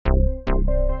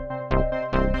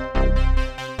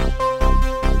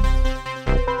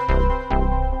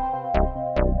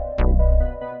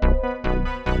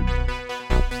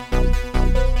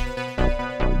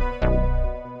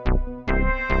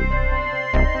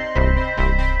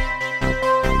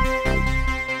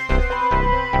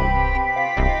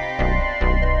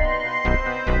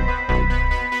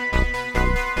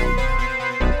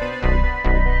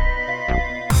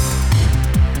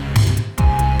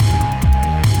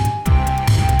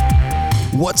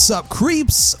What's up,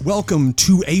 creeps? Welcome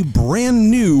to a brand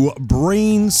new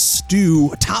Brain Stew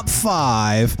Top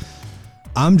 5.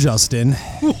 I'm Justin.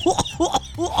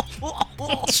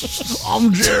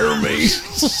 I'm Jeremy.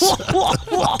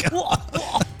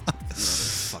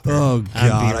 Oh, God.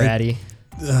 I'm B-Ratty.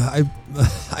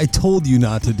 I told you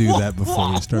not to do that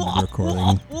before we started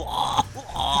recording.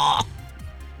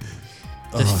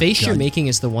 The face God. you're making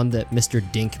is the one that Mr.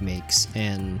 Dink makes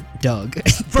and Doug.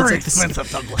 Very expensive,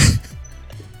 Douglas.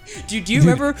 Do you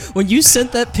remember when you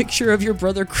sent that picture of your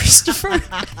brother Christopher?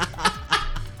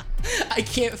 I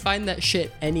can't find that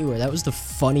shit anywhere. That was the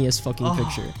funniest fucking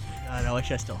picture. God, I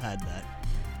wish I still had that.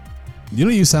 You know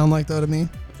what you sound like, though, to me?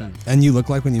 What's that? And you look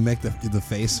like when you make the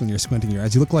face when you're squinting your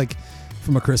eyes. You look like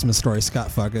from A Christmas Story, Scott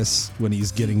Fuckus, when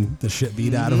he's getting the shit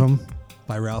beat out of him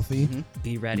by Ralphie.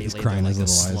 B-Ratty He's laid crying there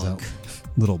his like a little eyes slug.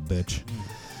 out. Little bitch.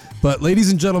 But ladies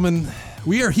and gentlemen,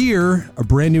 we are here, a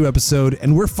brand new episode,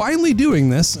 and we're finally doing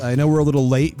this. I know we're a little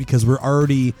late because we're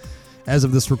already, as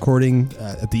of this recording,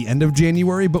 at the end of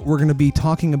January, but we're going to be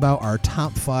talking about our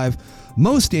top 5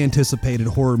 most anticipated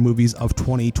horror movies of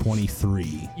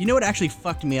 2023. You know what actually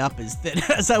fucked me up is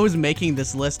that as I was making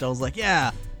this list, I was like,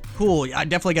 yeah, cool, I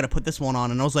definitely got to put this one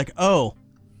on. And I was like, oh,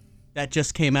 that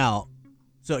just came out.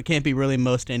 So it can't be really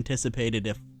most anticipated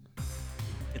if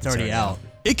it's already out.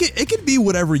 It could be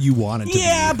whatever you want it to be.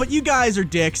 Yeah, but you guys are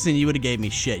dicks, and you would have gave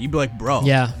me shit. You'd be like, bro,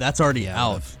 Yeah. that's already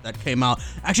out. That came out.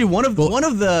 Actually, one of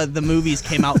the movies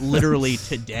came out literally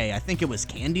today. I think it was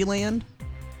Candyland.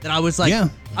 That I was like,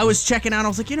 I was checking out. I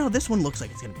was like, this one looks like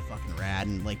it's gonna be fucking rad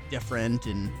and like different.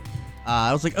 And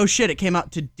I was like, oh shit, it came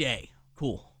out today.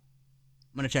 Cool.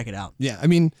 I'm gonna check it out. Yeah, I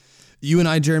mean, you and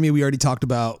I, Jeremy, we already talked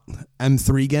about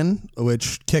M3 again,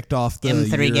 which kicked off the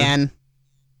M3 year again.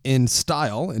 in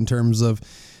style in terms of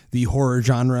the horror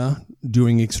genre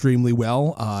doing extremely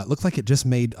well. It looked like it just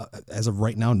made, as of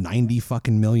right now, $90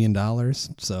 fucking million.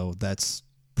 So that's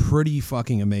pretty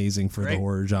fucking amazing for the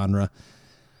horror genre.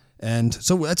 And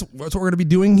so that's what we're going to be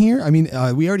doing here. I mean,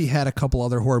 we already had a couple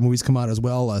other horror movies come out as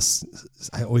well.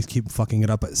 I always keep fucking it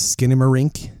up.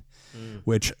 Skinamarink,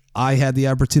 which I had the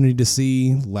opportunity to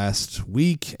see last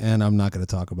week, and I'm not going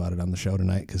to talk about it on the show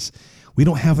tonight because we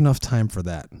don't have enough time for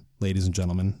that, ladies and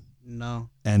gentlemen. No.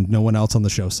 And no one else on the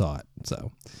show saw it.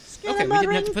 So, Okay, we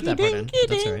didn't have to put that part in.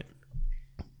 That's all right.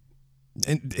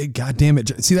 and God damn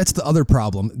it. See, that's the other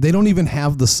problem. They don't even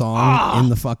have the song in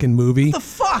the fucking movie. What the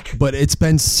fuck? But it's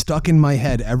been stuck in my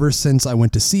head ever since I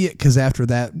went to see it, because after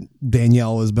that,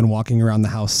 Danielle has been walking around the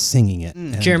house singing it.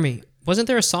 And Jeremy, wasn't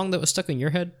there a song that was stuck in your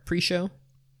head pre-show?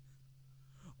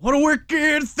 What a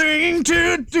wicked thing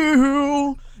to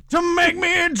do to make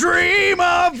me dream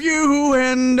of you,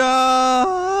 and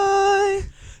I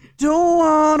don't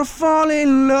want to fall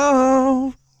in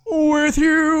love with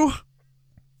you.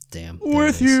 Damn.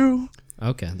 With you.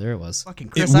 Okay, there it was. Fucking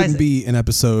it Chris wouldn't Isaac. be an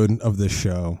episode of this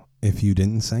show if you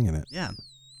didn't sing in it. Yeah.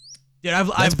 Dude,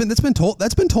 That's been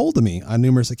told to me on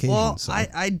numerous occasions. well, so.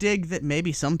 I dig that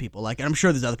maybe some people like it. I'm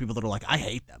sure there's other people that are like, I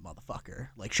hate that motherfucker.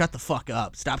 Like, shut the fuck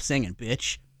up. Stop singing,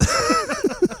 bitch.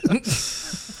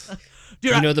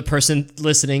 Dude, The person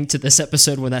listening to this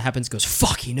episode when that happens goes,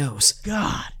 fuck, he knows.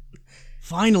 God.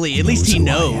 Finally, at least he who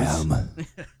knows. I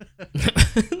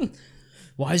am.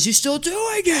 Why is he still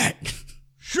doing it?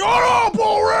 Shut up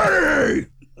already!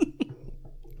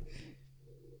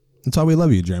 That's why we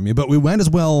love you, Jeremy. But we might as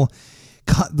well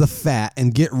cut the fat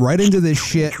and get right into this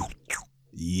shit.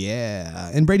 Yeah.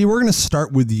 And Brady, we're going to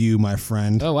start with you, my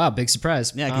friend. Oh, wow, big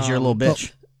surprise. Yeah, because you're a little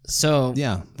bitch. So,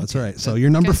 Yeah, that's right. So you're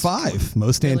number 5,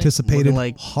 most anticipated Looking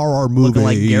like- horror movie. Looking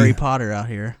like Gary Potter out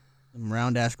here. Them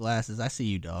round-ass glasses. I see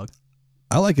you, dog.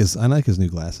 I like his new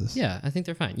glasses. yeah, I think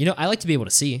they're fine. I like to be able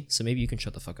to see, so maybe you can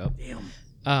shut the fuck up.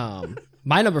 Damn.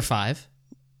 My number 5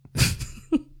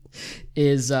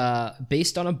 is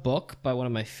based on a book by one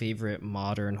of my favorite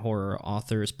modern horror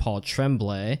authors, Paul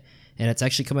Tremblay, and it's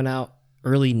actually coming out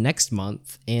early next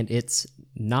month, and it's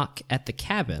Knock at the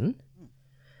Cabin,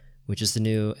 which is the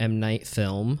new M. Night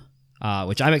film,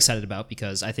 which I'm excited about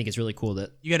because I think it's really cool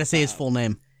that You gotta say his full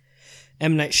name.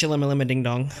 M. Night Shyamalan Ding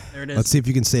Dong. There it is. Let's see if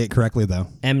you can say it correctly, though.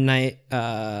 M. Night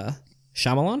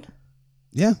Shyamalan?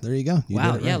 Yeah, there you go. You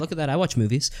Wow, did it yeah, right. look at that. I watch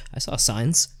movies. I saw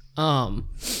signs.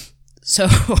 So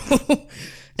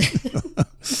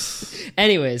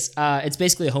anyways, it's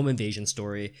basically a home invasion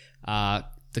story.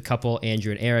 The couple,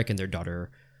 Andrew and Eric, and their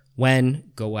daughter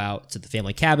Wen, go out to the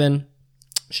family cabin,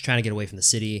 just trying to get away from the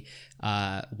city.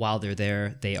 While they're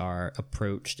there, they are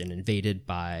approached and invaded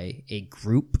by a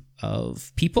group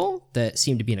of people that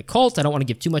seem to be in a cult. I don't want to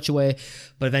give too much away,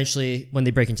 but eventually when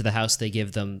they break into the house, they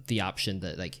give them the option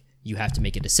that, like, you have to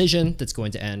make a decision that's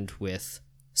going to end with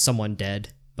someone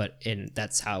dead and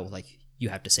that's how like you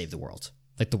have to save the world.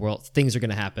 Like things are going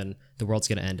to happen. The world's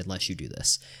going to end unless you do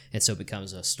this. And so it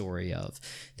becomes a story of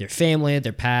their family,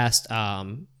 their past.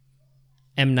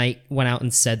 M. Night went out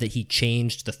and said that he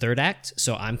changed the third act.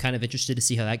 So I'm kind of interested to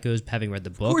see how that goes, having read the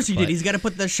book. Of course he did. He's got to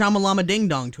put the Shyamalama Ding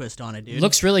Dong twist on it, dude.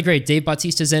 Looks really great. Dave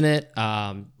Bautista's in it.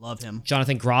 Love him.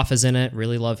 Jonathan Groff is in it.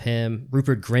 Really love him.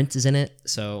 Rupert Grint is in it.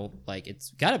 So like it's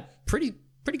got a pretty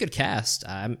good cast.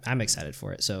 I'm excited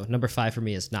for it. So number 5 for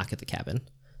me is Knock at the Cabin.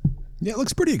 Yeah, it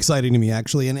looks pretty exciting to me,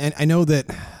 actually. And I know that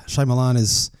Shyamalan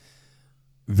is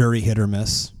very hit or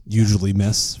miss, usually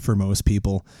miss for most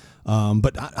people.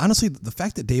 But honestly, the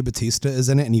fact that Dave Bautista is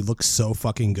in it and he looks so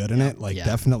fucking good in it,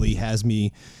 definitely has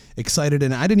me excited.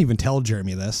 And I didn't even tell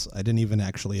Jeremy this. I didn't even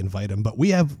actually invite him. But we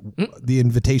have the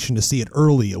invitation to see it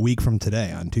early, a week from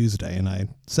today on Tuesday. And I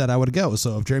said I would go.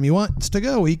 So if Jeremy wants to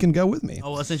go, he can go with me.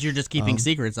 Oh, well, since you're just keeping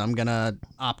secrets, I'm going to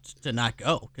opt to not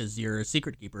go because you're a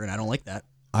secret keeper and I don't like that.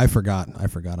 I forgot,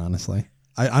 honestly.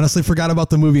 I honestly forgot about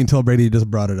the movie until Brady just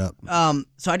brought it up.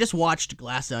 So I just watched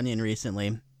Glass Onion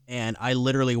recently, and I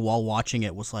literally, while watching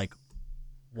it, was like,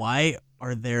 why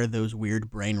are there those weird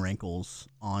brain wrinkles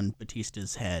on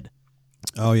Bautista's head?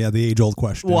 Oh, yeah, the age-old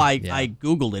question. Well, I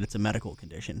Googled it. It's a medical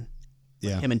condition.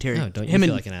 Yeah. Him and Terry. Oh, don't you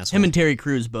feel like an asshole? Him and Terry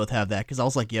Crews both have that, because I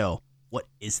was like, yo, what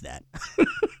is that?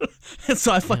 And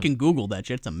so I fucking Googled that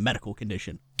shit. It's a medical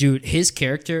condition. Dude, his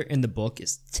character in the book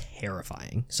is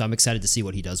terrifying. So I'm excited to see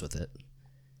what he does with it.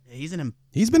 He's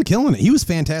been killing it. He was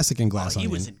fantastic in Glass Onion.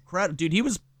 He was incredible. Dude, he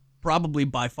was probably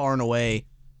by far and away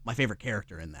my favorite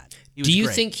character in that. Do you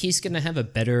think he's going to have a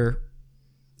better,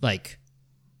 like,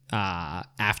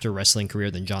 after wrestling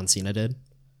career than John Cena did?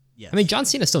 Yes. I mean, John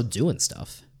Cena's still doing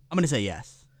stuff. I'm going to say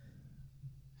yes.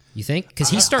 You think? Because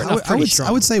he's starting off pretty strong.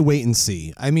 I would say wait and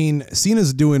see. I mean,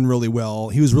 Cena's doing really well.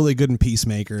 He was really good in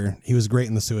Peacemaker. He was great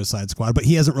in the Suicide Squad, but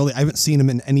I haven't seen him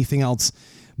in anything else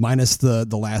minus the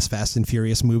last Fast and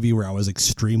Furious movie where I was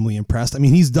extremely impressed. I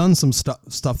mean, he's done some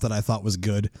stuff that I thought was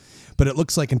good, but it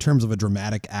looks like in terms of a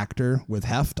dramatic actor with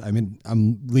heft, I mean,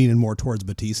 I'm leaning more towards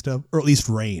Bautista, or at least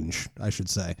range, I should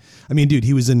say. I mean, dude,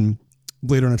 he was in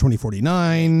Blade Runner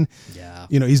 2049. Yeah.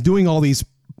 You know, he's doing all these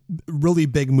really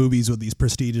big movies with these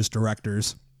prestigious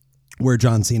directors where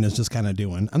John Cena's just kind of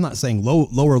doing, I'm not saying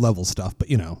lower level stuff, but,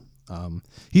 you know,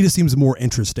 he just seems more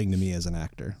interesting to me as an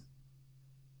actor.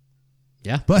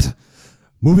 Yeah. But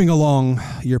moving along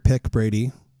your pick,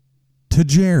 Brady, to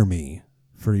Jeremy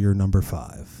for your number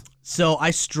 5. So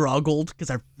I struggled because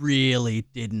I really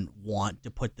didn't want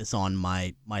to put this on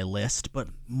my list, but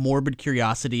morbid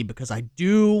curiosity, because I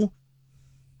do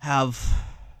have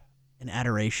an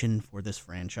adoration for this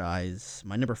franchise.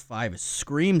 My number 5 is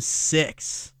Scream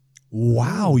 6.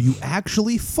 Wow, you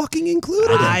actually fucking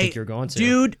included it. I think you're going to.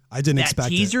 Dude, I didn't expect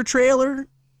that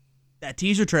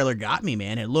teaser trailer got me,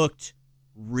 man. It looked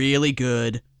really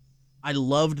good. I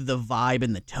loved the vibe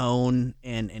and the tone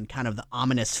and kind of the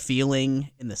ominous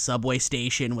feeling in the subway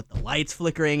station with the lights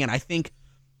flickering. And I think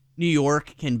New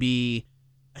York can be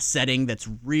a setting that's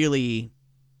really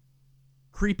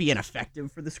creepy and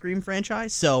effective for the Scream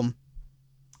franchise. So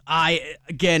I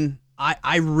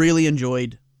really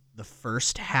enjoyed the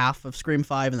first half of Scream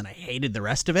 5, and then I hated the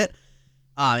rest of it.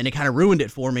 And it kind of ruined it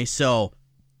for me. So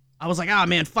I was like, oh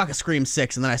man, fuck a Scream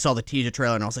 6. And then I saw the teaser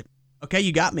trailer and I was like, okay,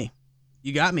 you got me.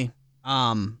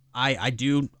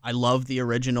 I love the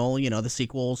original, you know, the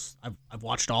sequels. I've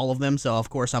watched all of them, so of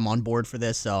course I'm on board for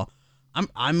this. So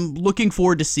I'm looking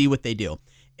forward to see what they do.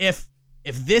 If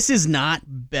this is not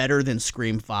better than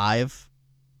Scream 5,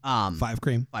 5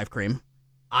 Cream,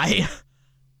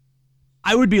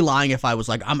 I would be lying if I was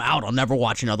like, I'm out. I'll never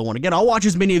watch another one again. I'll watch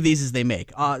as many of these as they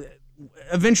make.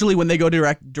 Eventually, when they go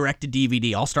direct to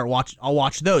DVD, I'll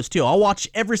watch those too. I'll watch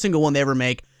every single one they ever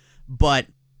make. But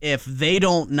if they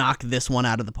don't knock this one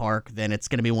out of the park, then it's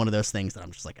going to be one of those things that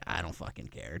I'm just like, I don't fucking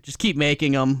care. Just keep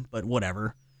making them, but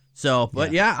whatever. So,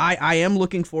 but yeah, I am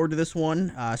looking forward to this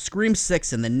one. Scream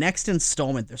 6 and the next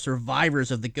installment, the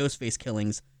survivors of the Ghostface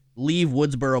killings leave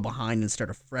Woodsboro behind and start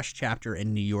a fresh chapter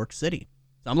in New York City.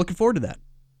 So I'm looking forward to that.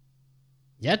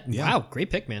 Yeah. Wow.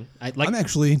 Great pick, man. I'm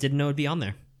actually didn't know it'd be on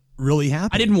there. Really happy.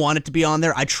 I didn't want it to be on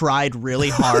there. I tried really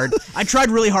hard.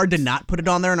 To not put it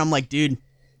on there, and I'm like, dude,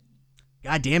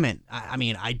 God damn it.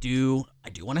 I do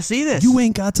want to see this. You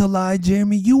ain't got to lie,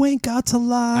 Jeremy. You ain't got to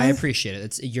lie. I appreciate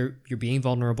it. You're being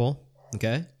vulnerable.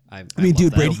 Okay. I mean,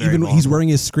 dude, Brady, even he's wearing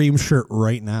his Scream shirt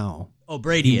right now. Oh,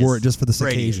 Brady wore it just for this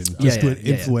occasion. Just to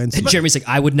influence. And Jeremy's like,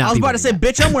 I would not. I was about to say,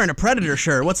 bitch, I'm wearing a Predator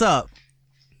shirt. What's up?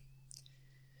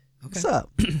 Okay. What's up?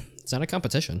 It's not a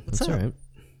competition. That's all right.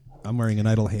 I'm wearing an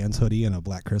Idle Hands hoodie and a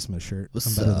Black Christmas shirt.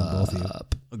 I'm better than both of you.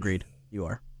 Agreed. You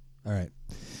are. All right.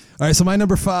 All right, so my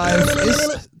number 5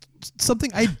 is something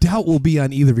I doubt will be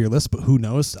on either of your lists, but who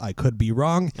knows? I could be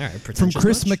wrong. All right, from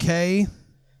Chris McKay,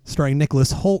 starring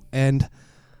Nicholas Hoult and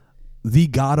the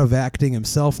god of acting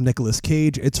himself, Nicolas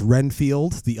Cage. It's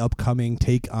Renfield, the upcoming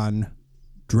take on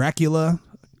Dracula,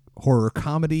 horror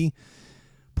comedy.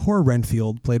 Poor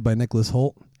Renfield, played by Nicholas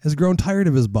Hoult, has grown tired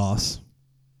of his boss,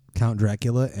 Count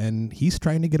Dracula, and he's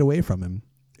trying to get away from him.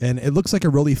 And it looks like a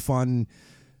really fun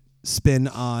spin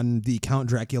on the Count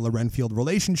Dracula-Renfield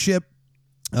relationship.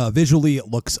 Visually, it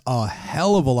looks a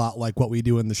hell of a lot like What We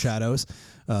Do in the Shadows,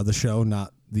 the show,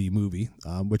 not the movie,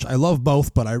 which I love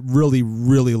both, but I really,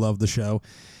 really love the show.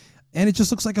 And it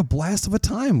just looks like a blast of a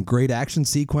time. Great action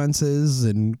sequences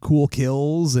and cool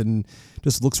kills, and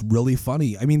just looks really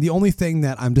funny. I mean, the only thing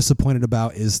that I'm disappointed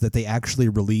about is that they actually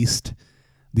released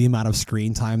the amount of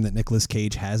screen time that Nicolas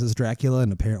Cage has as Dracula,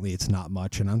 and apparently it's not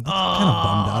much, and I'm kind of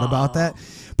bummed out about that.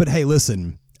 But hey,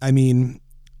 listen, I mean,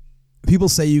 people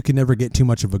say you can never get too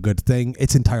much of a good thing.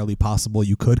 It's entirely possible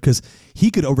you could, because he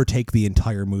could overtake the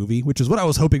entire movie, which is what I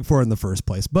was hoping for in the first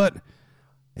place. But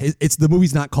it's the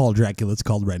movie's not called Dracula, it's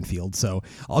called Renfield, so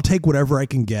I'll take whatever I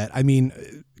can get. I mean,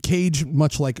 Cage,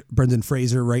 much like Brendan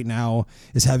Fraser right now,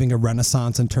 is having a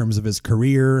renaissance in terms of his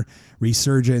career,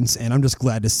 resurgence, and I'm just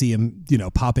glad to see him,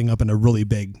 popping up in a really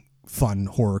big, fun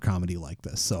horror comedy like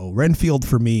this. So Renfield,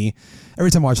 for me, every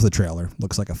time I watch the trailer,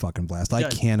 looks like a fucking blast. I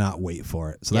cannot wait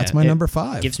for it. So that's my number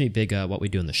 5. Gives me big What We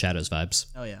Do in the Shadows vibes.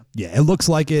 Oh, yeah. Yeah, it looks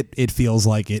like it. It feels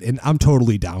like it, and I'm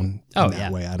totally down in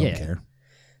that way. I don't care.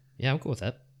 Yeah, I'm cool with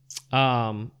that.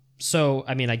 So,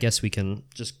 I mean, I guess we can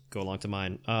just go along to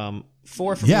mine.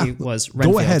 4 for me was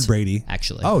Renfield. Go ahead, Brady.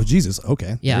 Actually. Oh, Jesus.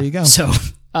 Okay. Yeah. There you go. So,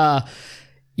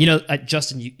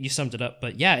 Justin, you summed it up.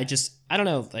 But yeah, I don't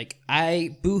know. Like,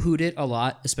 I boo-hooed it a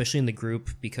lot, especially in the group,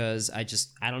 because I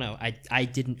don't know. I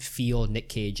didn't feel Nick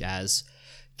Cage as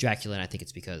Dracula, and I think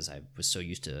it's because I was so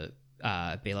used to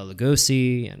Bela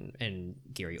Lugosi and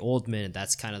Gary Oldman, and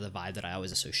that's kind of the vibe that I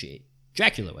always associate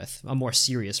Dracula with, a more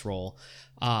serious role.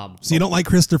 So you don't like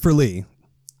Christopher Lee?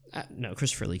 No,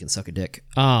 Christopher Lee can suck a dick.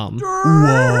 Whoa.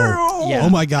 Yeah, oh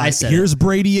my God. Here's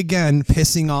Brady again,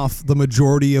 pissing off the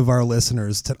majority of our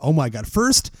listeners. Oh my God.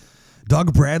 First,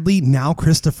 Doug Bradley, now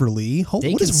Christopher Lee.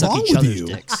 What is wrong with you?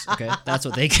 Dicks, okay? That's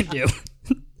what they can do.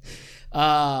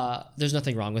 There's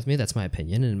nothing wrong with me. That's my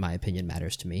opinion, and my opinion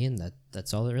matters to me, and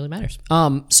that's all that really matters.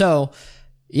 So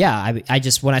yeah, I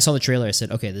just, when I saw the trailer, I said,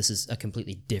 okay, this is a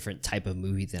completely different type of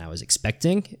movie than I was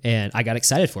expecting. And I got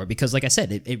excited for it because, like I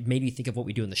said, it made me think of What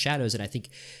We Do in the Shadows. And I think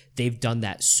they've done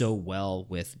that so well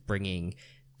with bringing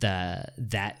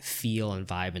that feel and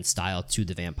vibe and style to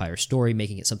the vampire story,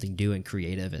 making it something new and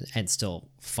creative and still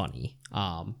funny.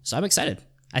 So I'm excited.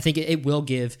 I think it will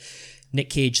give Nick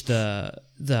Cage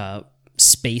the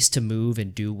space to move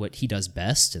and do what he does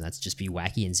best. And that's just be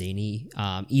wacky and zany,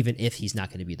 even if he's not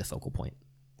going to be the focal point.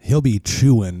 He'll be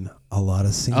chewing a lot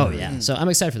of scenery. Oh, yeah. So I'm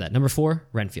excited for that. Number 4,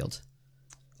 Renfield.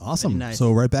 Awesome. Nice.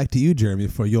 So right back to you, Jeremy,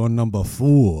 for your number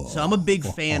 4. So I'm a big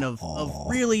fan of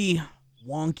really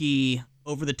wonky,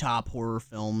 over-the-top horror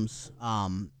films.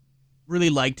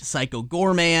 Really liked Psycho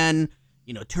Goreman.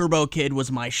 Turbo Kid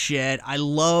was my shit. I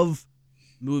love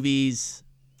movies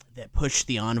that push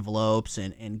the envelopes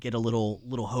and get a little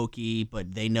hokey,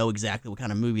 but they know exactly what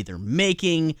kind of movie they're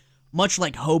making. Much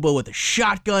like Hobo with a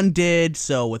Shotgun did.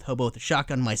 So with Hobo with a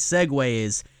Shotgun, my segue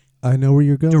is, I know where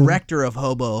you're going. Director of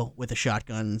Hobo with a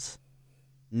Shotgun's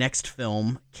next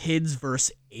film, Kids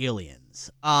vs. Aliens.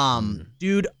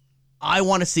 Dude, I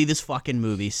want to see this fucking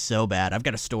movie so bad. I've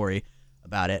got a story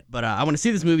about it, but I want to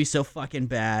see this movie so fucking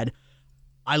bad.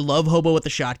 I love Hobo with a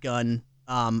Shotgun.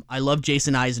 I love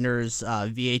Jason Eisner's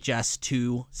VHS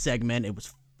 2 segment. It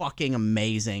was fucking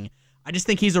amazing. I just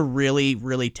think he's a really,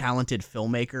 really talented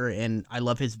filmmaker, and I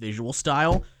love his visual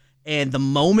style. And the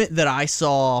moment that I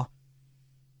saw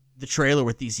the trailer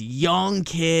with these young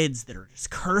kids that are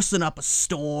just cursing up a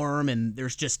storm, and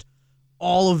there's just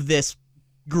all of this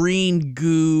green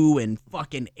goo and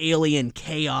fucking alien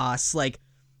chaos, like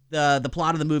the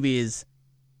plot of the movie is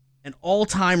an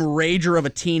all-time rager of a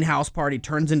teen house party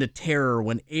turns into terror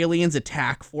when aliens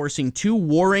attack, forcing 2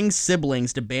 warring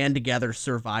siblings to band together,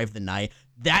 survive the night.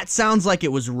 That sounds like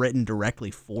it was written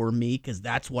directly for me, because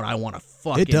that's what I want to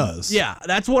fucking... It does. Yeah,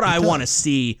 that's what I want to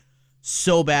see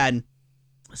so bad.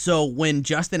 So when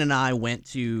Justin and I went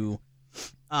to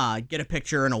get a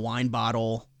picture and a wine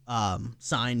bottle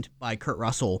signed by Kurt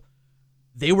Russell,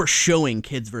 they were showing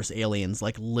Kids vs. Aliens,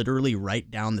 like literally right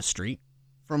down the street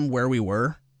from where we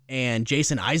were. And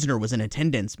Jason Eisner was in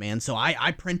attendance, man. So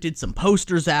I printed some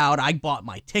posters out. I bought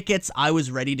my tickets. I was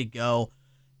ready to go.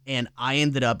 And I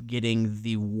ended up getting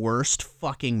the worst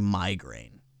fucking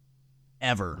migraine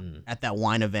ever at that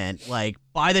wine event. Like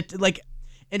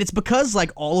and it's because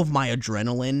like all of my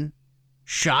adrenaline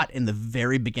shot in the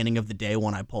very beginning of the day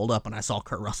when I pulled up and I saw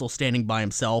Kurt Russell standing by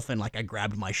himself, and like I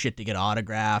grabbed my shit to get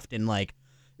autographed, and like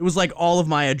it was like all of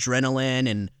my adrenaline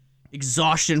and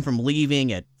exhaustion from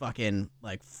leaving at fucking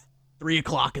like 3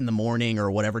 o'clock in the morning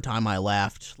or whatever time I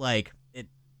left. Like it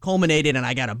culminated and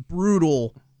I got a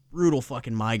brutal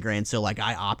fucking migraine. So like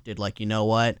I opted like, you know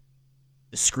what?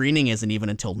 The screening isn't even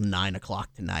until 9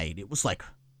 o'clock tonight. It was like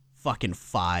fucking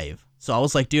 5. So I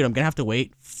was like, dude, I'm going to have to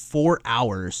wait 4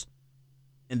 hours.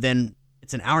 And then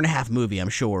it's an hour and a half movie, I'm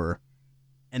sure.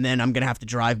 And then I'm going to have to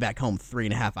drive back home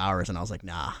 3.5 hours. And I was like,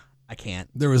 nah, I can't.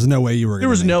 There was no way you were going to There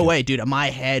was no way, dude. My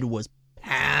head was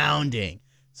pounding.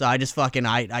 So I just fucking,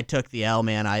 I took the L,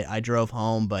 man. I drove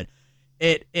home, but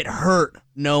it hurt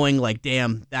knowing like,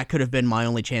 damn, that could have been my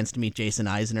only chance to meet Jason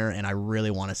Eisner. And I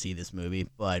really want to see this movie,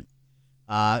 but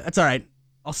that's all right.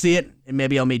 I'll see it, and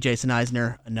maybe I'll meet Jason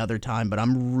Eisner another time, but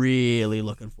I'm really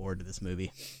looking forward to this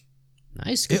movie.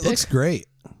 Nice. It looks great.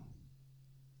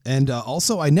 And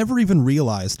also, I never even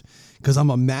realized, because I'm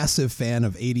a massive fan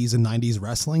of 80s and 90s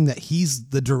wrestling, that he's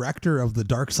the director of the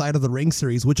Dark Side of the Ring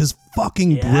series, which is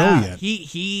fucking brilliant.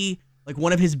 He like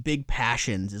one of his big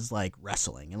passions is like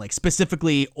wrestling, and like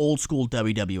specifically old school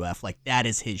WWF. Like that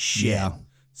is his shit. Yeah.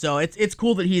 So it's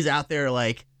cool that he's out there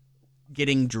like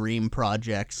getting dream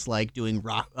projects, like doing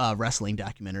wrestling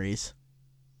documentaries.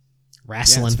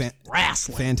 Wrestling.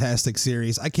 Wrestling. Fantastic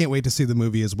series. I can't wait to see the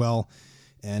movie as well.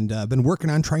 And I've been working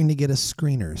on trying to get a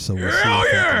screener, so we'll see if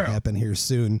that can happen here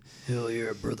soon. Hell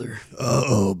yeah, brother.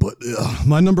 But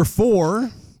my number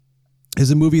 4 is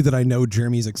a movie that I know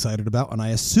Jeremy's excited about, and I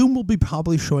assume will be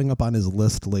probably showing up on his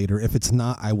list later. If it's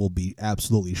not, I will be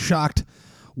absolutely shocked.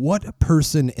 What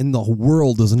person in the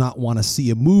world does not want to see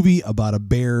a movie about a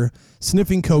bear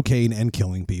sniffing cocaine and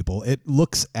killing people? It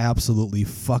looks absolutely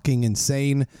fucking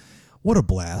insane. What a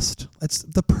blast. It's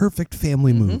the perfect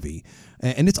family movie.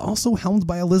 And it's also helmed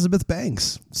by Elizabeth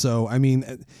Banks. So, I mean,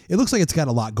 it looks like it's got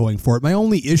a lot going for it. My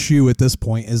only issue at this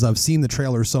point is I've seen the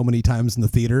trailer so many times in the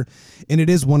theater, and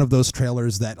it is one of those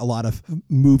trailers that a lot of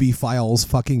movie files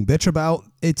fucking bitch about.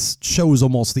 It shows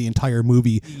almost the entire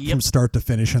movie from start to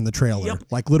finish in the trailer.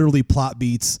 Like literally plot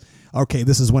beats. Okay,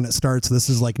 this is when it starts. This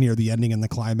is like near the ending and the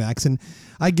climax. And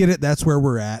I get it. That's where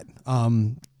we're at.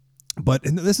 But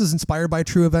this is inspired by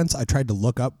true events. I tried to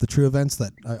look up the true events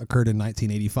that occurred in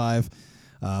 1985.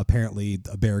 Apparently,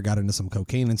 a bear got into some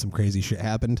cocaine and some crazy shit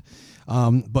happened.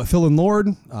 But Phil Lord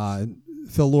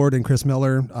and Chris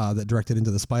Miller that directed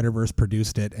Into the Spider-Verse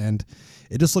produced it. And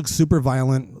it just looks super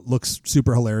violent, looks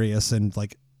super hilarious, and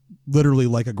like literally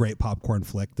like a great popcorn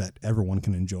flick that everyone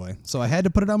can enjoy. So I had to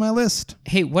put it on my list.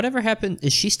 Hey, whatever happened?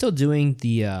 Is she still doing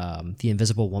the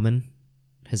Invisible Woman?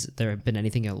 Has there been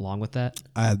anything along with that?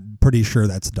 I'm pretty sure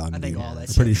that's done. I think all that.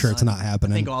 I'm pretty sure it's not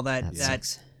happening. I think all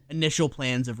that initial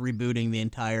plans of rebooting the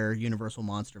entire Universal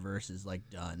MonsterVerse is like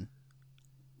done.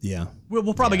 Yeah,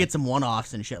 we'll probably get some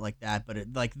one-offs and shit like that, but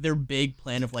like their big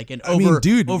plan of like an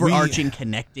overarching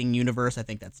connecting universe, I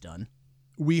think that's done.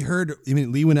 We heard. I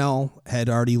mean, Lee Winnell had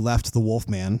already left The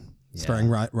Wolfman, starring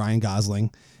Ryan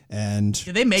Gosling, and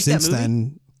did they make since that movie?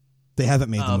 Then they haven't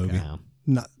made the movie.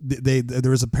 Not,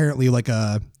 there was apparently like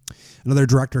another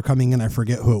director coming in. I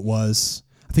forget who it was.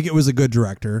 I think it was a good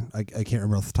director. I can't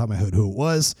remember off the top of my head who it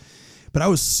was, but I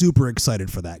was super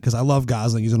excited for that because I love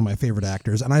Gosling. He's one of my favorite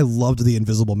actors, and I loved The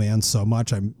Invisible Man so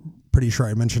much. I'm pretty sure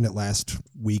I mentioned it last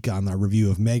week on the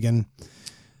review of Megan.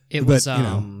 It was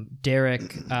Derek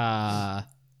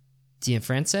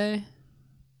Cianfrance.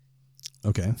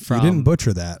 Okay, you didn't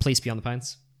butcher that. Place Beyond the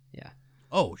Pines. Yeah.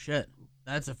 Oh shit,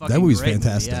 that's a fucking that movie's great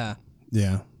fantastic. Movie.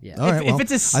 Yeah. All right, if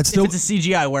it's a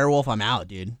CGI werewolf, I'm out,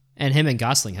 dude. And him and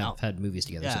Gosling have had movies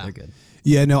together, so they're good.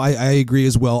 Yeah, no, I agree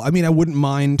as well. I mean, I wouldn't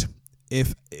mind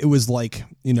if it was like,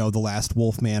 the last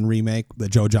Wolfman remake that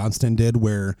Joe Johnston did,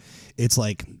 where it's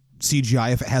like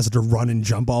CGI if it has to run and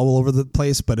jump all over the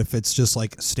place, but if it's just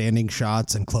like standing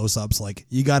shots and close-ups, like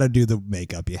you got to do the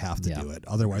makeup. You have to do it.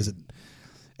 Otherwise, it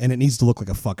needs to look like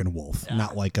a fucking wolf,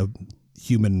 not like a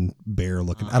human bear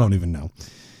looking. I don't even know.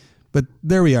 But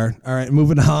there we are. All right,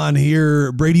 moving on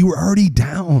here. Brady, we're already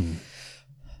down.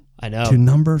 I know. To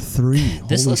number 3.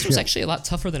 This list was actually a lot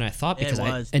tougher than I thought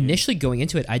because initially going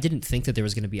into it, I didn't think that there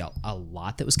was going to be a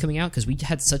lot that was coming out because we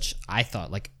had such, I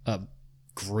thought, like a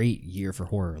great year for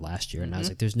horror last year. And I was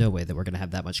like, there's no way that we're going to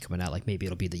have that much coming out. Like maybe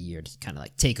it'll be the year to kind of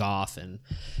like take off and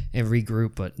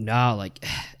regroup. But no, like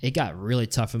it got really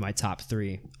tough in my top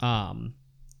 3. So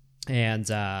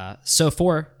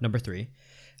for number 3,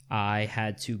 I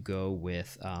had to go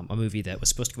with a movie that was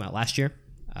supposed to come out last year.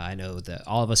 I know that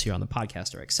all of us here on the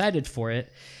podcast are excited for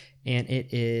it, and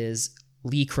it is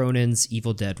Lee Cronin's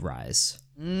Evil Dead Rise.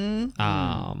 Definitely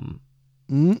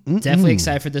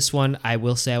excited for this one. I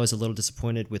will say I was a little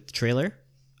disappointed with the trailer.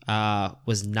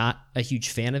 Was not a huge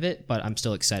fan of it, but I'm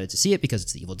still excited to see it because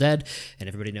it's the Evil Dead, and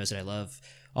everybody knows that I love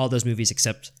all those movies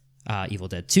except Evil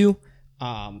Dead 2.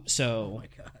 So,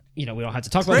 we don't have to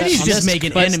talk about that. Brady's just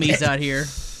making enemies out here.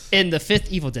 In the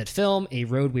fifth Evil Dead film, a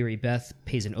road-weary Beth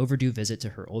pays an overdue visit to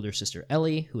her older sister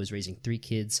Ellie, who is raising 3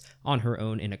 kids on her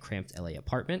own in a cramped LA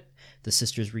apartment. The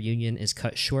sisters' reunion is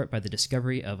cut short by the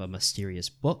discovery of a mysterious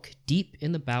book deep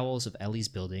in the bowels of Ellie's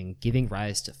building, giving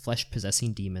rise to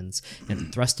flesh-possessing demons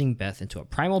and thrusting Beth into a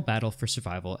primal battle for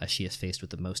survival as she is faced with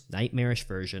the most nightmarish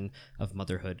version of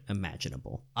motherhood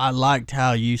imaginable. I liked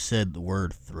how you said the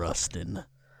word thrusting.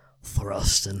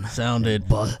 Thrusting. Sounded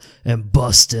and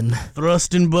busting.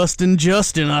 Thrusting, busting,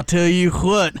 Justin, I tell you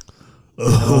what.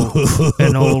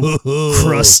 And old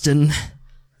crusting.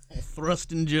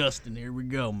 Thrusting Justin, here we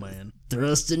go, man.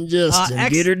 Thrusting Justin,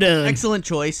 get her done. Excellent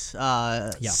choice.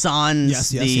 Sans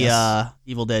the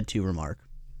Evil Dead 2 remark.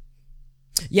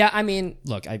 Yeah, I mean,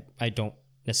 look, I don't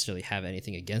necessarily have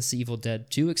anything against the Evil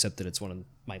Dead 2, except that it's one of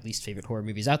my least favorite horror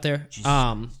movies out there.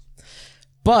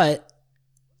 But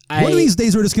one of these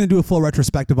days, we're just going to do a full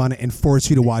retrospective on it and force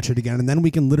you to watch it again, and then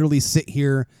we can literally sit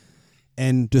here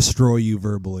and destroy you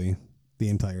verbally the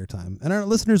entire time, and our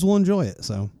listeners will enjoy it.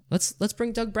 So let's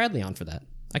bring Doug Bradley on for that.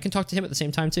 I can talk to him at the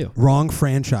same time too. Wrong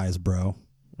franchise, bro.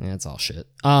 Yeah, it's all shit.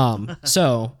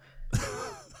 So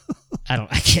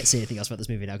I can't say anything else about this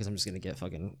movie now because I'm just going to get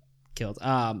fucking killed.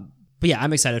 But yeah,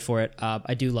 I'm excited for it.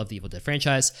 I do love the Evil Dead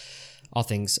franchise, all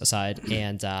things aside,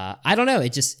 and I don't know.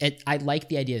 I like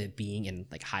the idea of it being in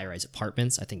like high-rise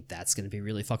apartments. I think that's going to be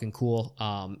really fucking cool.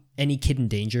 Any kid in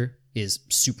danger is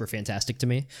super fantastic to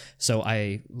me. So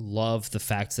I love the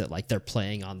fact that like they're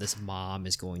playing on this mom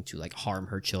is going to like harm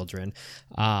her children.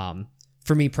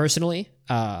 For me personally,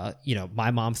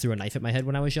 my mom threw a knife at my head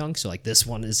when I was young. So like this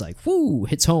one is like, whoo,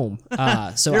 hits home.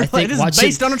 So I think it's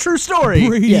based on a true story.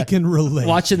 Brady can relate.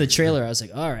 Watching the trailer, I was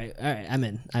like, all right, I'm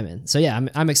in. So yeah,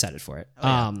 I'm excited for it.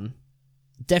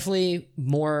 Definitely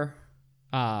more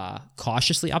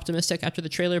cautiously optimistic after the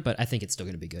trailer, but I think it's still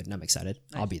going to be good, and I'm excited.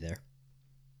 Nice. I'll be there.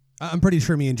 I'm pretty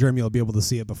sure me and Jeremy will be able to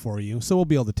see it before you, so we'll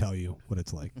be able to tell you what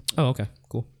it's like. Oh, okay,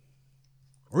 cool.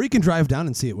 Or you can drive down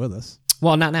and see it with us.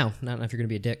 Well, not now. Not if you're going to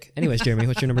be a dick. Anyways, Jeremy,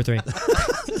 what's your number 3?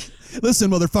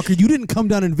 Listen, motherfucker, you didn't come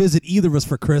down and visit either of us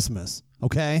for Christmas,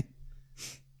 okay?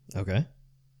 Okay.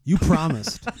 You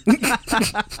promised.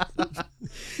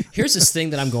 Here's this thing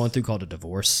that I'm going through called a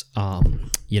divorce. We're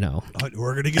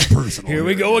going to get personal. Here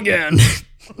we go again.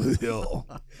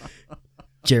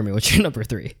 Jeremy, what's your number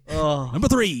 3? Oh, number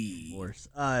 3. Divorce.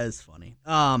 It's funny.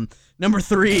 Number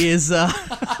 3 is that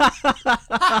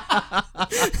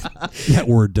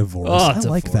word divorce. I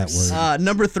like that word.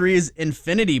 Number 3 is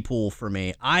Infinity Pool for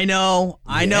me. I know.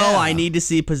 I need to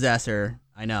see Possessor.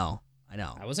 I know.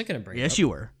 I wasn't gonna bring it up. Yes, you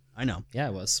were. I know. Yeah, I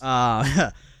was.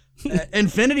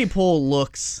 Infinity Pool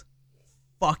looks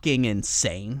fucking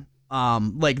insane.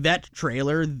 Like that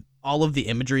trailer, all of the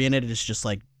imagery in it is just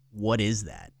like, what is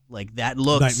that? Like that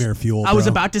looks nightmare fuel. I was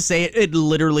about to say it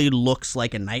literally looks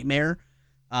like a nightmare,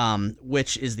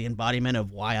 which is the embodiment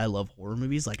of why I love horror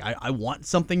movies. Like I want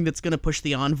something that's gonna push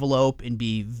the envelope and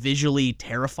be visually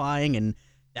terrifying, and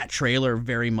that trailer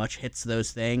very much hits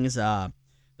those things. The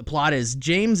plot is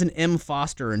James and M.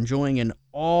 Foster enjoying an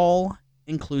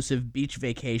all-inclusive beach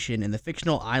vacation in the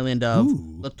fictional island of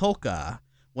Latoka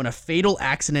when a fatal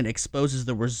accident exposes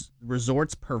the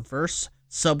resort's perverse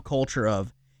subculture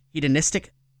of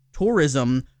hedonistic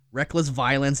tourism, reckless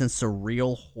violence, and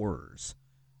surreal horrors.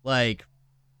 Like,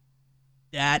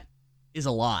 that is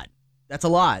a lot. That's a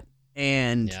lot.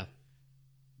 And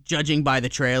judging by the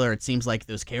trailer, it seems like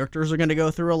those characters are going to go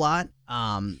through a lot.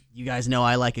 You guys know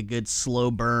I like a good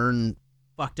slow burn,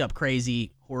 fucked up,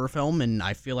 crazy horror film, and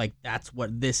I feel like that's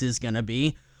what this is going to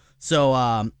be. So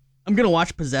I'm going to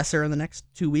watch Possessor in the next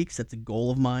 2 weeks. That's a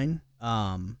goal of mine.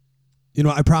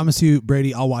 I promise you,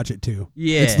 Brady, I'll watch it too.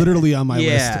 Yeah. It's literally on my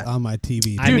list on my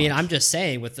TV. I mean, I'm just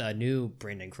saying, with a new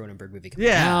Brandon Cronenberg movie coming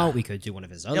out, we could do one of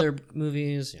his other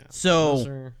movies.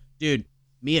 So, dude,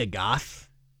 Mia Goth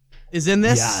is in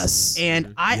this. Yes.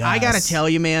 And I got to tell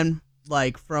you, man,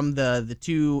 like from the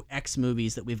 2 X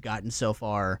movies that we've gotten so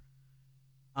far,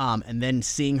 and then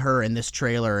seeing her in this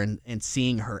trailer and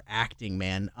seeing her acting,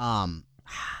 man,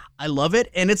 I love it.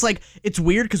 And it's like, it's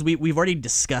weird because we've already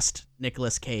discussed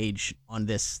Nicolas Cage on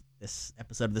this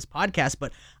episode of this podcast,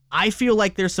 but I feel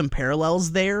like there's some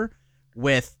parallels there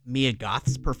with Mia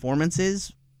Goth's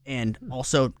performances and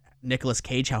also Nicolas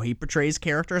Cage, how he portrays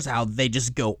characters, how they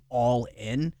just go all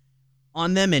in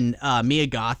on them, and Mia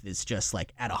Goth is just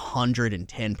like at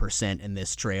 110% in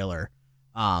this trailer.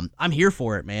 I'm here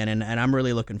for it, man, and I'm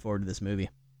really looking forward to this movie.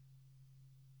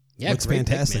 Yeah, looks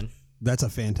fantastic. Pick, that's a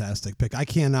fantastic pick. I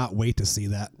cannot wait to see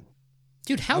that.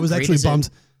 Dude, how I was great actually is bummed.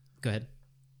 It? Go ahead.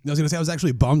 I was going to say I was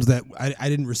actually bummed that I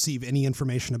didn't receive any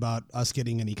information about us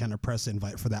getting any kind of press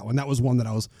invite for that one. That was one that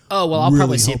I was. Oh well, I'll really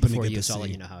probably see it before you, so I'll let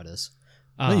you know how it is.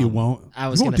 No, you won't. I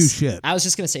was you won't do shit. I was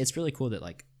just gonna say it's really cool that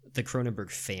like the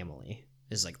Cronenberg family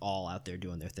is like all out there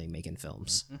doing their thing, making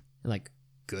films, and, like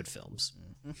good films.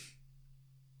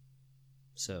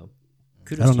 So,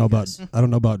 kudos I don't to know you about guys. I don't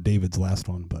know about David's last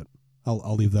one, but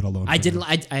I'll leave that alone. I didn't.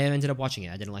 I ended up watching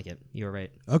it. I didn't like it. You were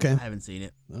right. Okay. I haven't seen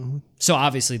it. So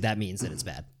obviously that means that it's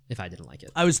bad. If I didn't like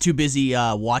it. I was too busy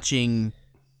watching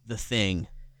The Thing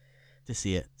to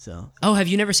see it. So. Oh, have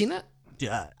you never seen that?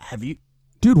 Have you?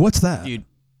 Dude, what's that? Dude,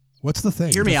 what's the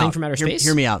thing? hear me The Thing out. from Outer Space?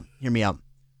 Hear me out. Hear me out.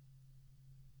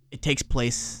 It takes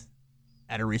place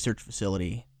at a research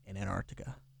facility in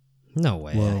Antarctica. No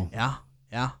way. Whoa.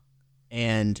 Yeah.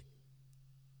 And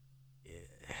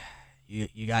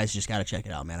you guys just got to check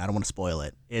it out, man. I don't want to spoil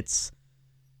it. It's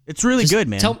really good,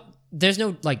 man. There's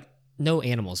no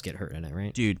animals get hurt in it,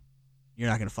 right? Dude, you're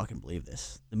not going to fucking believe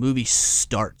this. The movie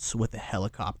starts with a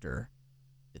helicopter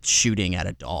that's shooting at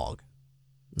a dog.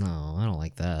 No, I don't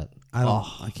like that.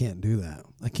 I can't do that.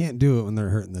 I can't do it when they're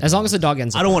hurting the As dog. long as the dog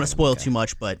ends up. I don't want to dying, spoil okay. too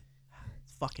much, but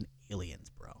it's fucking aliens,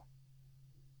 bro.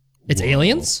 It's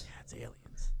aliens? Yeah, it's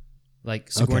aliens.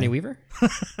 Like Sigourney Okay. Weaver?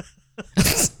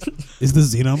 Is the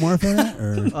xenomorph in it?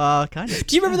 Or? Kind of.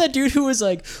 Do you remember that dude who was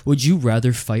like, would you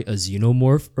rather fight a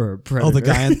xenomorph or a predator? Oh, the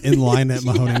guy in line at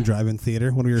Mahoning Drive-In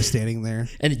Theater when we were standing there.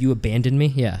 And you abandoned me?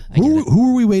 Yeah. I get Who it.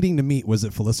 were we waiting to meet? Was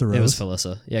it Felissa Rose? It was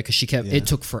Felissa. Yeah, because she kept. It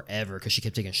took forever because she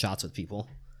kept taking shots with people.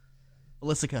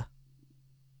 Felicica.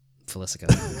 Felicica.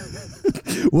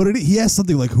 What did he asked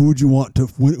something like, "Who would you want to?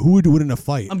 Who would you win in a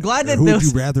fight?" I'm glad that who would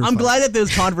those. you rather I'm fight? glad that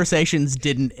those conversations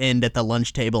didn't end at the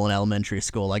lunch table in elementary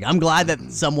school. Like, I'm glad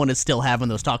that someone is still having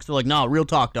those talks. They're like, "No, real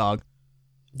talk, dog."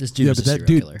 This dude Yeah, was but a that serial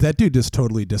dude, killer. that dude just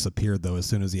totally disappeared though. As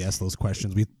soon as he asked those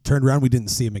questions, we turned around. We didn't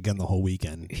see him again the whole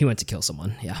weekend. He went to kill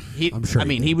someone. Yeah. I'm sure I he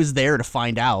mean, did. he was there to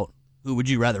find out who would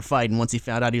you rather fight, and once he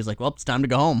found out, he was like, "Well, it's time to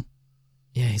go home."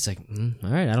 Yeah, he's like, all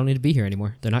right, I don't need to be here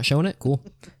anymore. They're not showing it? Cool.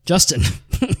 Justin.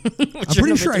 I'm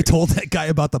pretty sure I told that guy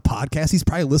about the podcast. He's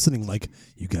probably listening. Like,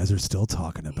 you guys are still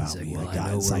talking about like, me. well, I I got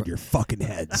know inside we're- your fucking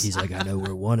heads. He's like, I know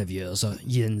where one of you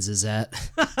yins is at.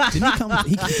 Didn't he come?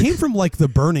 He came from like the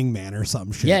Burning Man or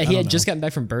some shit. Yeah, I he don't had know. just gotten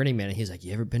back from Burning Man, and he's like,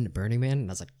 "You ever been to Burning Man?" And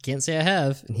I was like, "Can't say I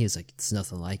have." And he was like, "It's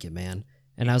nothing like it, man."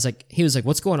 And I was like, "He was like,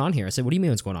 what's going on here?" I said, "What do you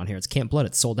mean what's going on here? It's Camp Blood.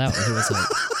 It's sold out." And he was like,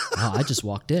 "Oh, I just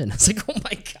walked in." I was like, "Oh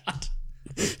my god."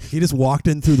 He just walked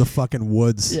in through the fucking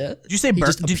woods. Yeah. Did you say He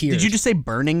just did you appeared. just say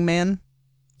Burning Man?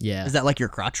 Yeah. Is that like your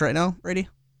crotch right now, Brady?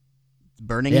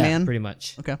 Burning yeah, Man. pretty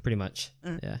much. Okay. Pretty much.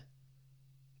 Alright. Yeah.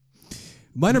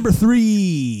 My number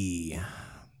 3,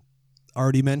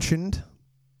 already mentioned,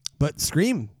 but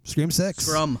Scream 6.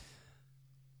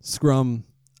 Scrum.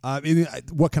 I mean,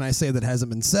 what can I say that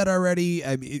hasn't been said already?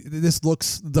 I mean,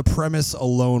 the premise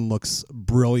alone looks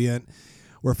brilliant.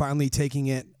 We're finally taking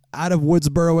it out of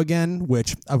Woodsboro again,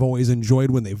 which I've always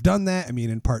enjoyed when they've done that. I mean,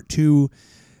 in part 2,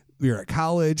 we were at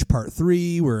college. Part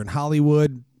 3, we're in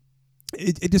Hollywood.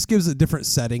 It just gives a different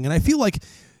setting. And I feel like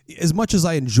as much as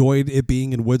I enjoyed it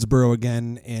being in Woodsboro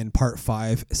again in part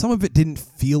 5, some of it didn't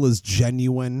feel as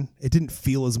genuine. It didn't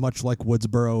feel as much like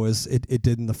Woodsboro as it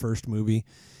did in the first movie.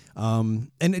 And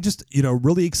it just,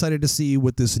 really excited to see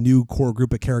what this new core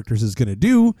group of characters is going to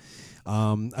do.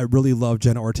 I really love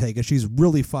Jenna Ortega. She's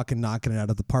really fucking knocking it out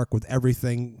of the park with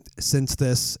everything since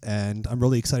this. And I'm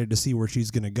really excited to see where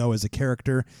she's going to go as a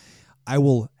character. I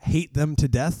will hate them to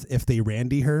death if they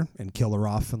Randy her and kill her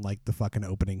off in like the fucking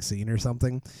opening scene or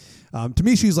something. To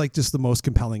me, she's like just the most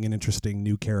compelling and interesting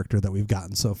new character that we've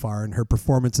gotten so far, and her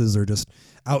performances are just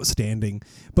outstanding.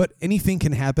 But anything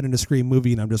can happen in a Scream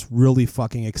movie, and I'm just really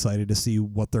fucking excited to see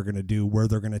what they're going to do, where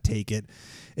they're going to take it.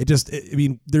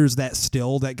 There's that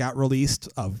still that got released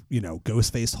of,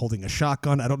 Ghostface holding a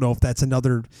shotgun. I don't know if that's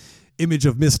another image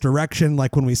of misdirection,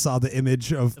 like when we saw the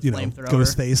image of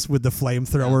Ghostface with the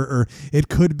flamethrower, or it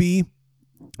could be.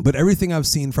 But everything I've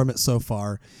seen from it so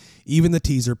far, even the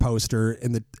teaser poster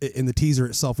and the teaser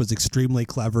itself was extremely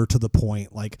clever, to the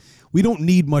point. Like, we don't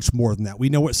need much more than that. We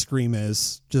know what Scream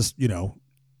is. Just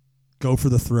go for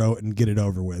the throat and get it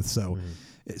over with. So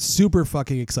super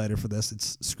fucking excited for this.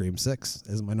 It's Scream 6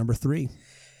 as my number 3.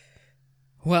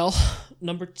 Well,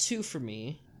 number 2 for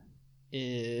me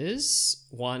is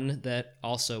one that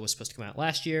also was supposed to come out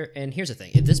last year. And here's the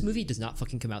thing. If this movie does not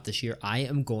fucking come out this year, I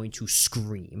am going to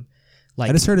scream. Like,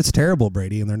 I just heard it's terrible,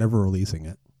 Brady, and they're never releasing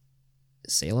it.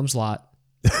 Salem's Lot.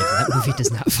 If that movie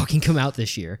does not fucking come out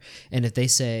this year, and if they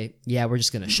say, yeah, we're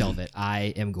just going to shelve it,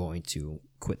 I am going to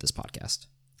quit this podcast.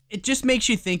 It just makes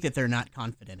you think that they're not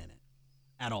confident in it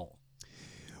at all.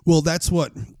 Well, that's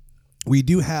what we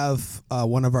do have.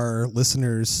 One of our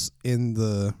listeners in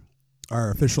our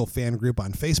official fan group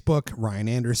on Facebook, Ryan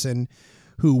Anderson,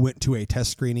 who went to a test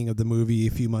screening of the movie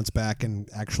a few months back and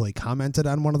actually commented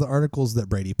on one of the articles that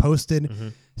Brady posted,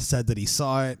 said that he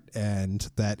saw it and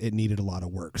that it needed a lot of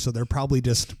work. So they're probably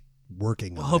just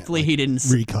working on hopefully it. He didn't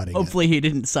recutting. Hopefully he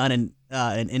didn't sign an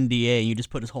NDA and you just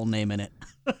put his whole name in it.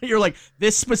 You're like,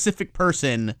 this specific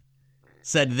person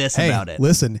said this about it.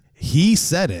 Listen, he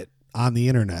said it on the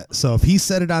internet. So if he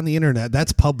said it on the internet,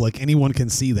 that's public. Anyone can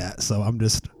see that. So I'm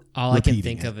just all I can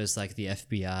think of is like the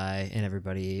FBI and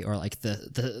everybody, or like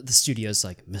the studios,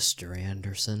 like Mr.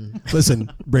 Anderson. Listen,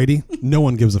 Brady, no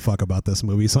one gives a fuck about this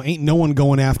movie, so ain't no one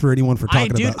going after anyone for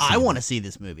talking about it. I want to see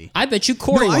this movie. I bet you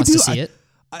Corey wants to see it.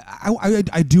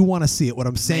 I do want to see it. What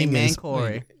I'm saying is,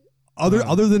 Corey.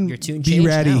 Other than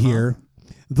B-Ratty here,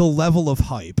 the level of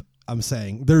hype, I'm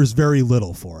saying there's very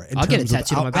little for it. I'll get it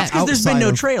tattooed on my back. Because there's been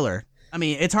no trailer. I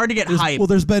mean, it's hard to get hype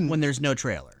when there's no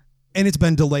trailer. And it's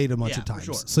been delayed a bunch of times.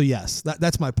 Sure. So yes,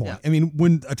 that's my point. Yeah. I mean,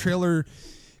 when a trailer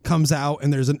comes out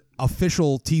and there's an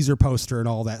official teaser poster and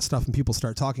all that stuff and people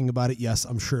start talking about it, yes,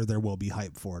 I'm sure there will be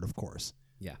hype for it, of course.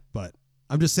 Yeah. But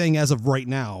I'm just saying, as of right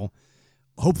now,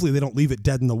 hopefully they don't leave it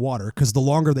dead in the water, because the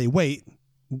longer they wait,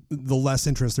 the less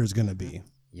interest there's going to be.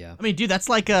 Yeah. I mean, dude, that's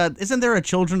like isn't there a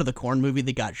Children of the Corn movie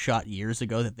that got shot years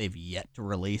ago that they've yet to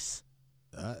release?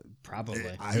 Probably.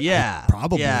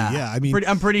 Probably. I mean,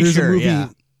 I'm pretty sure.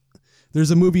 There's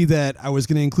a movie that I was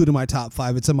going to include in my top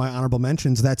 5. It's in my honorable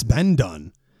mentions. That's been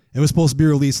done. It was supposed to be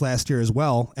released last year as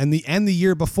well, and the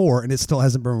year before, and it still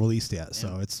hasn't been released yet.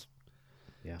 So it's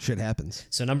shit happens.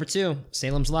 So number 2,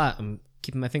 Salem's Lot. I'm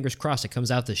keeping my fingers crossed it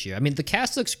comes out this year. I mean, the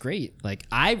cast looks great. Like,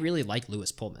 I really like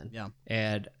Lewis Pullman. Yeah.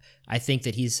 And I think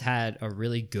that he's had a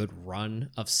really good run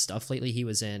of stuff lately. He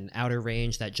was in Outer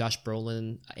Range, that Josh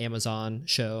Brolin Amazon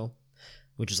show,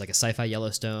 which is like a sci-fi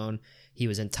Yellowstone. He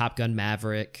was in Top Gun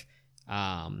Maverick.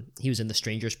 He was in The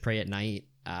Strangers Prey at Night.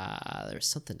 There's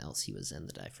something else he was in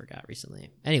that I forgot recently.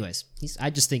 Anyways, I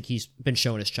just think he's been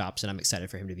showing his chops, and I'm excited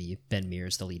for him to be Ben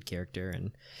Mears, the lead character.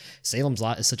 And Salem's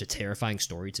Lot is such a terrifying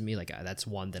story to me. Like, that's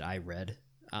one that I read,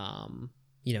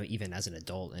 even as an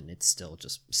adult, and it's still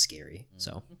just scary.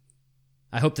 So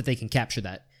I hope that they can capture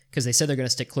that, because they said they're going to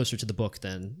stick closer to the book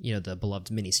than, the beloved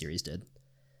miniseries did.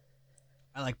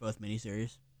 I like both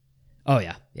miniseries. Oh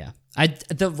yeah.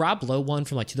 The Rob Lowe one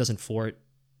from like 2004,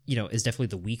 is definitely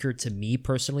the weaker to me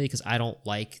personally, because I don't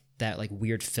like that like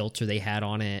weird filter they had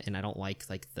on it, and I don't like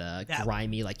the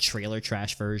grimy like trailer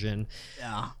trash version.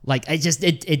 Yeah. Like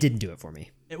it didn't do it for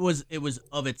me. It was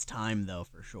of its time though,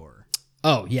 for sure.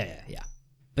 Oh yeah.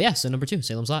 But yeah, so number 2,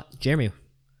 Salem's Lot. Jeremy.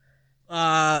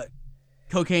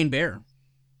 Cocaine Bear.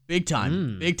 Big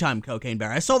time Cocaine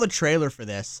Bear. I saw the trailer for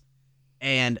this,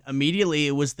 and immediately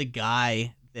it was the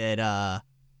guy that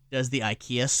does the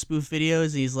IKEA spoof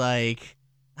videos. He's like,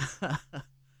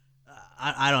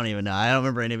 I don't even know. I don't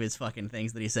remember any of his fucking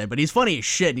things that he said, but he's funny as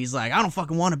shit. And he's like, I don't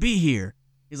fucking want to be here.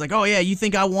 He's like, oh yeah, you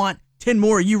think I want 10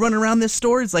 more of you running around this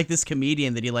store? It's like this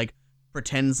comedian that he like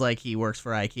pretends like he works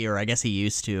for IKEA, or I guess he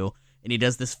used to, and he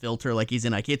does this filter like he's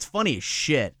in IKEA. It's funny as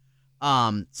shit.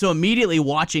 So immediately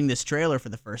watching this trailer for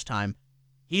the first time,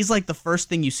 he's like the first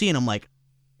thing you see, and I'm like,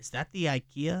 is that the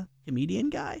IKEA comedian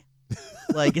guy?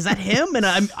 Like, is that him? And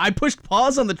I pushed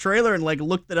pause on the trailer and like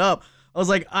looked it up. I was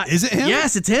like, is it him?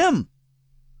 Yes, it's him.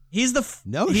 He's the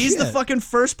the fucking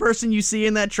first person you see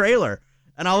in that trailer.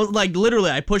 And I was like, literally,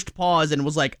 I pushed pause and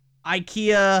was like,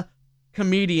 IKEA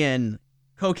comedian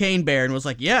Cocaine Bear, and was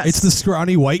like, yes, it's the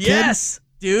scrawny white kid. Yes,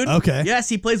 dude. Okay. Yes,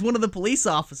 he plays one of the police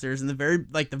officers in the very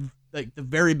the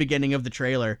very beginning of the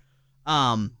trailer.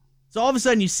 So all of a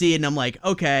sudden you see it, and I'm like,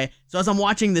 okay. So as I'm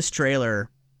watching this trailer,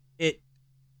 it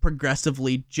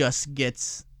progressively just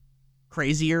gets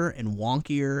crazier and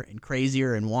wonkier and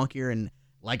crazier and wonkier. And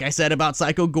like I said about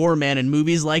Psycho Goreman and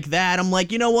movies like that, I'm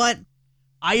like, you know what?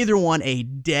 I either want a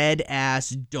dead-ass,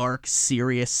 dark,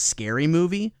 serious, scary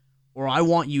movie, or I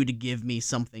want you to give me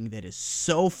something that is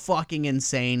so fucking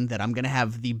insane that I'm going to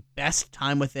have the best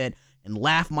time with it and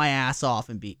laugh my ass off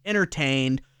and be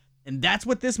entertained. And that's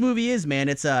what this movie is, man.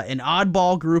 It's an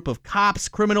oddball group of cops,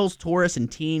 criminals, tourists,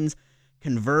 and teens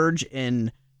converge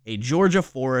in a Georgia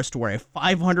forest where a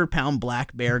 500-pound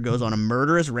black bear goes on a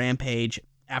murderous rampage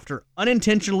after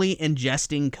unintentionally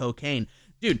ingesting cocaine.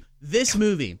 Dude, this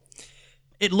movie,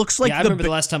 it looks like I remember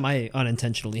the last time I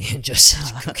unintentionally ingested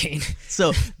cocaine.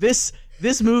 So this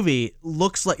This movie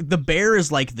looks like the bear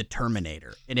is like the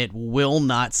Terminator, and it will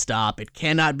not stop. It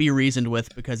cannot be reasoned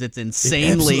with because it's insanely.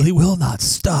 It absolutely will not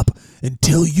stop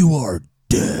until you are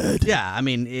dead. Yeah, I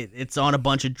mean, it's on a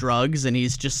bunch of drugs, and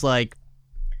he's just like,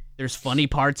 there's funny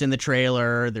parts in the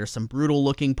trailer. There's some brutal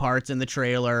looking parts in the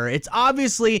trailer. It's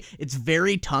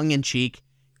very tongue in cheek.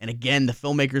 And again, the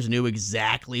filmmakers knew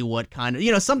exactly what kind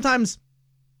of, sometimes,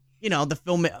 the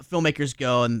filmmakers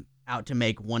go out to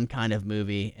make one kind of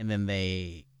movie, and then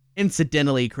they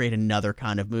incidentally create another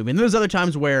kind of movie. And there's other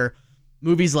times where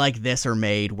movies like this are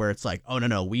made where it's like, oh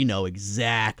no, we know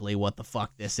exactly what the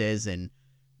fuck this is, and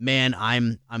man,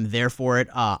 I'm there for it.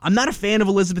 I'm not a fan of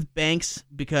Elizabeth Banks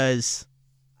because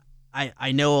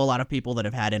I know a lot of people that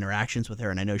have had interactions with her,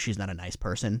 and I know she's not a nice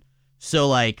person. So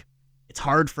like, it's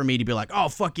hard for me to be like, oh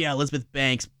fuck yeah, Elizabeth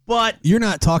Banks. But you're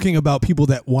not talking about people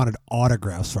that wanted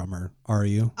autographs from her, are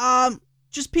you?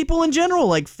 Just people in general,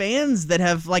 like fans that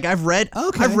have like I've read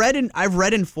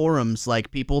in forums like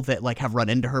people that like have run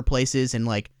into her places, and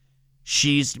like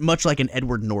she's much like an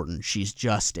Edward Norton. She's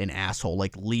just an asshole.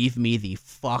 Like, leave me the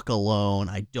fuck alone.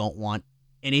 I don't want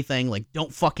anything. Like,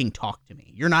 don't fucking talk to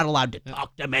me. You're not allowed to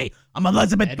talk to me. I'm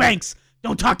Elizabeth Banks.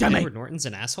 Don't talk to me. Edward Norton's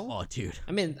an asshole? Oh, dude.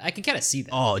 I mean, I can kind of see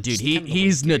that. Oh, dude.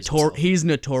 He's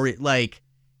notorious. Like,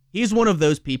 he's one of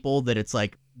those people that it's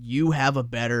like, you have a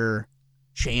better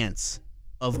chance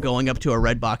of going up to a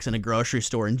red box in a grocery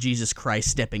store and Jesus Christ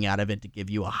stepping out of it to give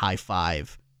you a high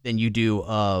five than you do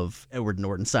of Edward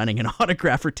Norton signing an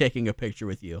autograph or taking a picture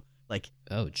with you. Like,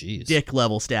 oh, geez. Dick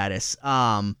level status.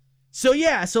 So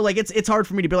like it's hard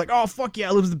for me to be like, oh fuck yeah,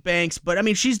 Elizabeth Banks, but I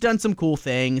mean she's done some cool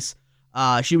things.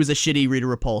 She was a shitty Rita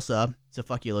Repulsa, so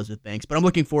fuck you, Elizabeth Banks. But I'm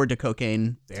looking forward to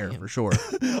Cocaine Bear for sure.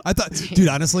 I thought, dude,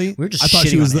 honestly, I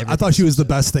thought she was the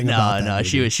best thing about that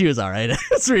movie. she was all right.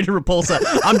 It's Rita Repulsa.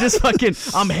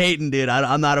 I'm hating, dude.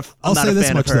 I'm not a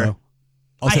fan of her.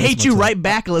 I hate you right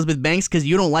back, Elizabeth Banks, because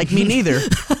you don't like me neither.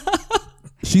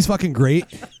 She's fucking great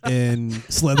in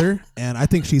Slither, and I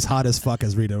think she's hot as fuck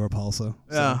as Rita Repulsa.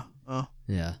 So. Yeah.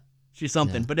 Yeah. She's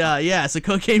something. Yeah. But so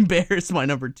Cocaine Bear is my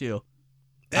number 2.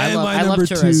 I loved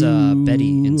her as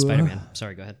Betty in Spider-Man.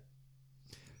 Sorry, go ahead.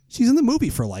 She's in the movie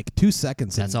for like 2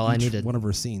 seconds. That's all I needed. One of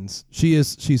her scenes.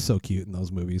 She's so cute in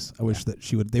those movies. I wish that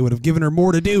they would have given her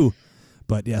more to do.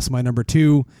 But yes, my number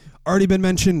 2, already been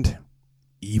mentioned,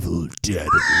 Evil Dead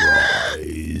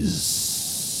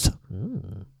Rise.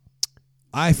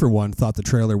 I, for one, thought the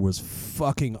trailer was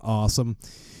fucking awesome.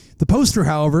 The poster,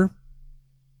 however,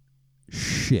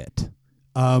 shit.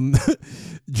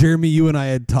 Jeremy, you and I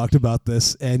had talked about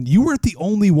this, and you weren't the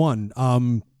only one.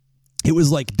 It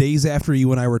was like days after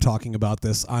you and I were talking about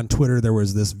this on Twitter, there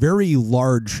was this very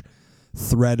large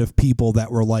thread of people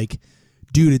that were like,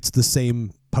 dude, it's the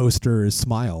same poster as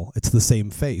Smile. It's the same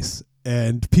face.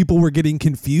 And people were getting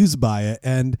confused by it.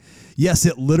 And yes,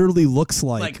 it literally looks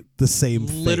like the same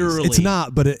literally, face. It's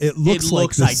not, but it looks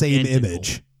like the same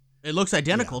image. It looks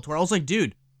identical to where I was like,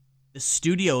 dude, the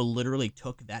studio literally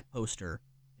took that poster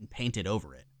and painted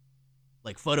over it.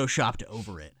 Like, photoshopped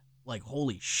over it. Like,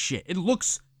 holy shit. It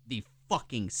looks the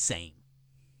fucking same.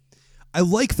 I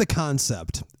like the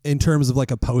concept in terms of like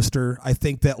a poster. I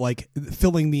think that like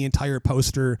filling the entire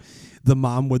poster, the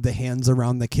mom with the hands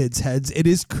around the kids' heads, it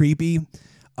is creepy.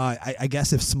 I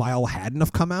guess if Smile hadn't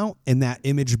have come out and that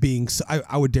image being,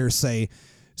 I would dare say,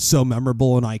 so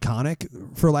memorable and iconic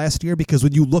for last year, because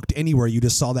when you looked anywhere, you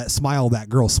just saw that smile, that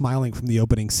girl smiling from the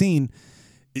opening scene.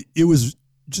 It was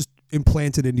just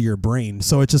implanted into your brain.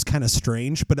 So it's just kind of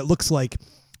strange, but it looks like,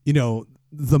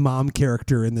 the mom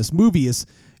character in this movie is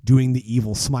doing the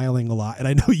evil smiling a lot. And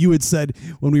I know you had said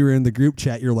when we were in the group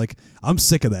chat, you're like, I'm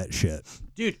sick of that shit.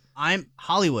 Dude, I'm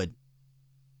Hollywood.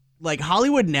 Like,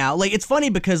 Hollywood now, like, it's funny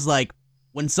because, like,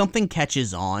 when something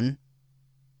catches on,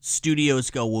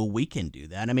 studios go, well, we can do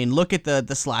that. I mean, look at the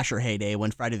slasher heyday when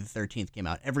Friday the 13th came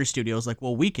out. Every studio was like,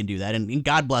 well, we can do that. And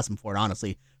God bless them for it,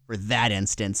 honestly, for that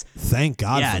instance. Thank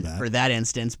God for that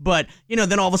instance. But,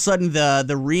 then all of a sudden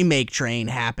the remake train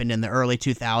happened in the early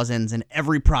 2000s, and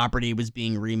every property was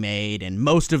being remade, and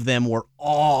most of them were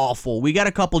awful. We got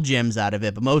a couple gems out of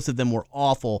it, but most of them were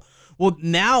awful. Well,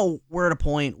 now we're at a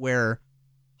point where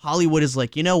Hollywood is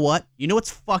like, you know what? You know what's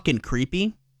fucking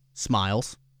creepy?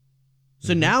 Smiles.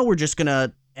 So now we're just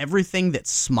gonna, everything that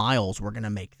smiles, we're gonna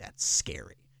make that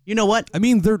scary. You know what? I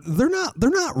mean, they're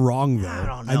not wrong though. I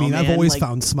don't know, man. I've always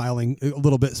found smiling a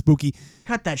little bit spooky.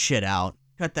 Cut that shit out.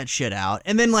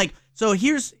 And then like, so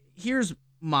here's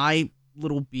my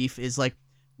little beef is like,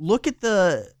 look at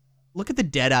the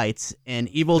Deadites and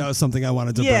Evil. That was something I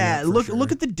wanted to bring up.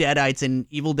 Look at the Deadites and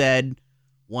Evil Dead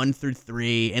 1 through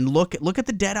 3, and look at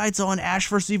the Deadites on Ash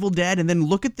vs. Evil Dead, and then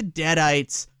look at the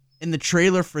Deadites in the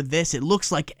trailer for this, it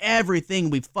looks like everything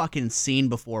we've fucking seen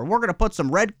before. We're gonna put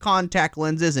some red contact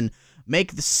lenses and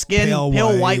make the skin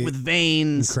pale white with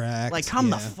veins. Cracked, like, come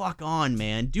the fuck on,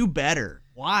 man. Do better.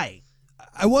 Why?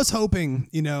 I was hoping,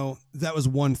 that was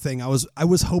one thing. I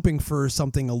was hoping for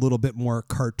something a little bit more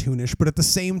cartoonish, but at the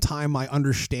same time, I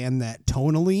understand that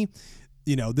tonally,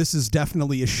 this is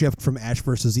definitely a shift from Ash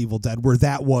vs. Evil Dead, where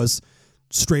that was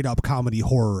straight up comedy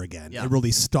horror again. Yeah. It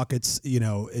really stuck its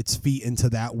feet into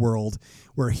that world,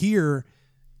 where here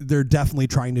they're definitely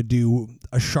trying to do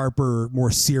a sharper,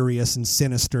 more serious and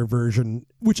sinister version,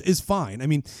 which is fine. I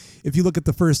mean, if you look at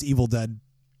the first Evil Dead,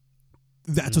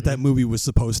 that's what that movie was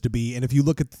supposed to be. And if you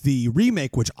look at the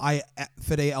remake, which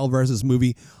Fede Alvarez's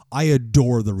movie, I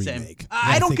adore the remake.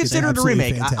 I don't consider it a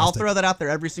remake. I'll throw that out there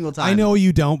every single time. I know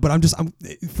you don't, but I'm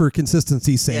for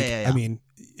consistency's sake. Yeah. I mean,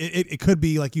 it could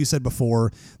be, like you said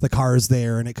before, the car is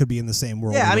there and it could be in the same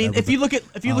world. Yeah, I mean, if you look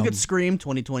at Scream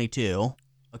 2022,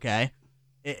 okay,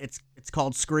 it's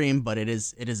called Scream, but it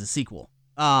is a sequel.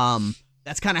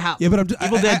 That's kind of how. Yeah, but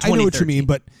Evil Dead I know what you mean,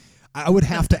 but I would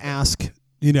have to ask,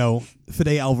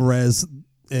 Fede Alvarez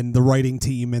and the writing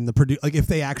team and the if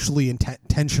they actually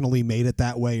intentionally made it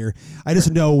that way, or I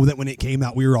just know that when it came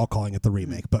out, we were all calling it the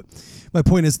remake. But my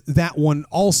point is that one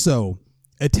also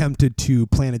attempted to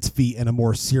plant its feet in a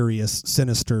more serious,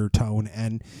 sinister tone,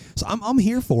 and so I'm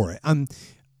here for it.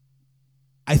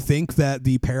 I think that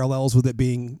the parallels with it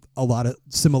being a lot of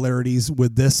similarities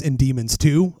with this and Demons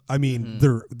 2, I mean,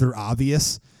 they're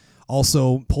obvious.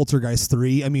 Also, Poltergeist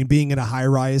 3, I mean, being in a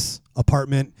high-rise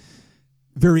apartment,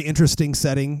 very interesting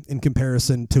setting in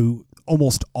comparison to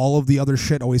almost all of the other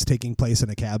shit always taking place in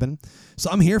a cabin. So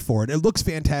I'm here for it. It looks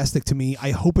fantastic to me.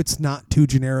 I hope it's not too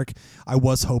generic. I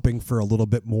was hoping for a little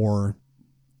bit more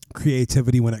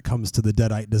creativity when it comes to the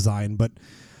Deadite design, but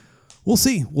we'll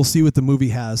see. We'll see what the movie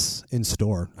has in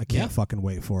store. I can't fucking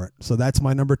wait for it. So that's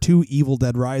my number 2, Evil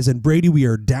Dead Rise. And Brady, we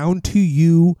are down to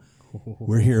you.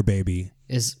 We're here, baby.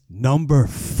 Is number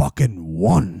fucking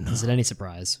 1. Is it any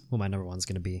surprise what my number 1's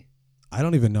going to be? I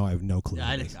don't even know. I have no clue. Yeah,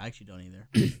 I actually don't either.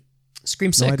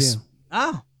 Scream 6. No idea.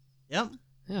 Oh, yep.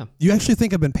 Yeah. You actually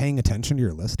think I've been paying attention to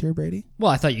your list here, Brady? Well,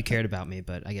 I thought you cared about me,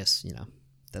 but I guess,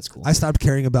 that's cool. I stopped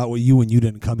caring about what you when you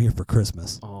didn't come here for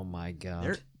Christmas. Oh, my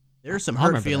God. There are some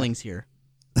hurt feelings here.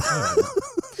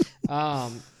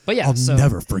 But yeah, I'll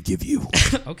never forgive you.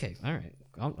 Okay, all right.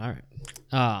 All right.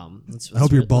 I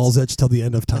hope your balls itch till the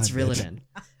end of time. Let's reel it in.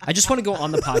 I just want to go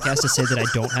on the podcast to say that I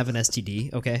don't have an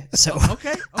STD. Okay, so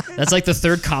okay. That's like the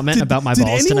third comment about my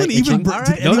balls tonight. Did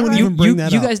anyone even bring that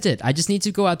up? You guys did. I just need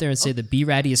to go out there and say the B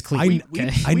Ratty is clean.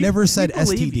 I never said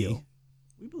STD. You.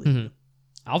 We believe you.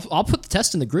 I'll put the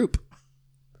test in the group.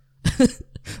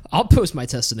 I'll post my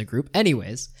test in the group.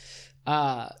 Anyways,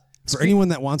 for anyone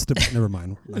that wants to, never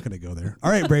mind. We're not going to go there. All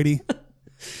right, Brady.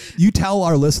 You tell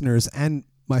our listeners and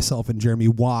myself and Jeremy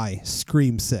why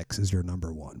Scream 6 is your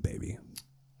number 1, baby.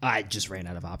 I just ran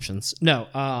out of options. No,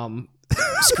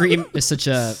 Scream is such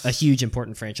a huge,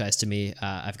 important franchise to me.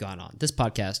 I've gone on this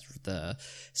podcast, the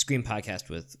Scream podcast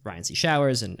with Ryan C.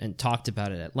 Showers, and talked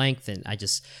about it at length, and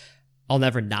I'll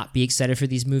never not be excited for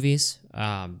these movies.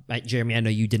 Jeremy, I know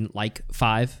you didn't like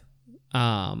 5.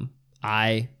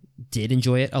 I did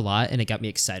enjoy it a lot, and it got me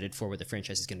excited for where the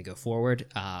franchise is going to go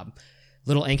forward.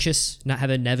 Little anxious not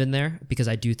having Nev in there, because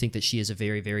I do think that she is a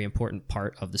very, very important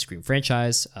part of the Scream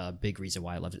franchise. A big reason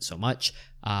why I loved it so much.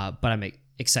 But I'm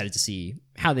excited to see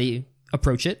how they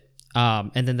approach it.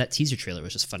 And then that teaser trailer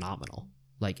was just phenomenal.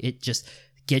 Like, it just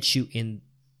gets you in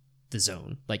the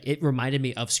zone. Like, it reminded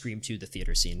me of Scream 2, the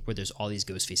theater scene, where there's all these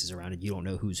ghost faces around and you don't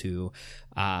know who's who.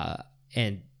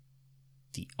 And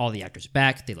all the actors are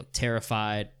back. They look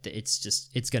terrified.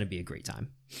 It's going to be a great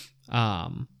time.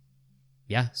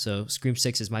 Yeah, so Scream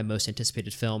 6 is my most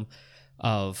anticipated film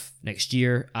of next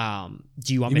year.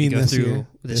 Do you want me to go through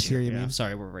this year? You mean?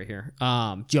 Sorry, we're right here. Do you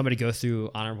want me to go through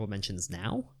honorable mentions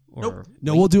now? Or nope.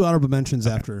 No, we'll do honorable mentions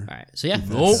after. All right. So yeah,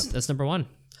 that's number 1.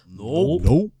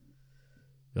 Nope.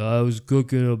 I was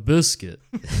cooking a biscuit.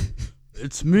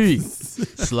 It's me,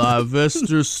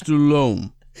 Sylvester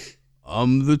Stallone.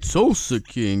 I'm the Tulsa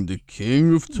King, the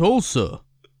King of Tulsa.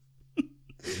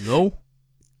 No.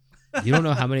 You don't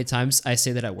know how many times I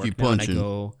say that at work now, and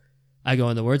I go,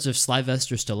 in the words of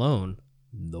Sylvester Stallone,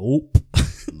 nope.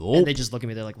 And they just look at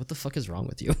me, they're like, what the fuck is wrong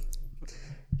with you?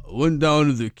 I went down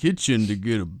to the kitchen to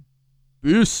get a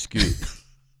biscuit.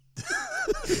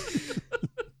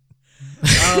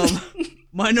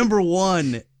 My number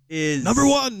 1 is... Number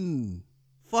 1!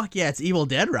 Fuck yeah, it's Evil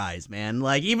Dead Rise, man.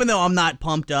 Like, even though I'm not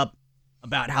pumped up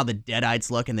about how the Deadites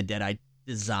look and the Deadite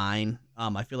design,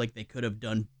 I feel like they could have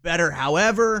done better.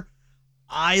 However,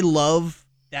 I love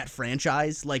that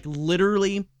franchise. Like,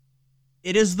 literally,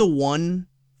 it is the one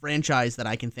franchise that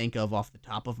I can think of off the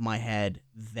top of my head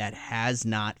that has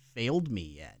not failed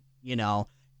me yet. You know,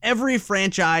 every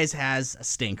franchise has a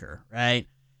stinker, right?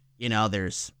 You know,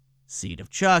 there's Seed of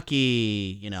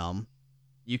Chucky. You know,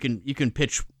 you can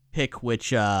pick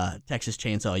which Texas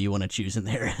Chainsaw you want to choose in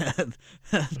there.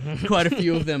 Quite a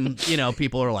few of them, you know,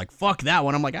 people are like, fuck that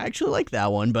one. I'm like, I actually like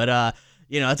that one. But,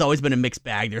 you know, it's always been a mixed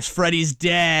bag. There's Freddy's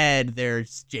Dead.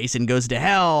 There's Jason Goes to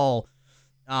Hell.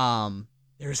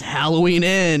 There's Halloween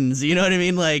Ends. You know what I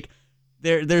mean? Like,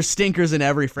 there's stinkers in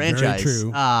every franchise.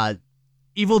 Very true.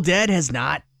 Evil Dead has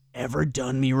not ever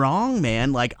done me wrong,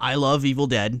 man. Like, I love Evil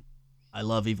Dead. I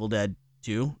love Evil Dead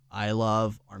 2. I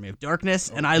love Army of Darkness.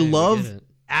 And I love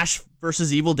Ash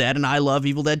versus Evil Dead, and I love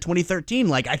Evil Dead 2013.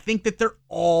 Like, I think that they're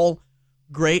all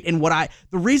great. And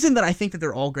the reason that I think that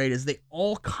they're all great is they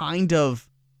all kind of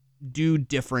do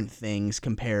different things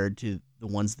compared to the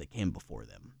ones that came before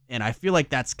them. And I feel like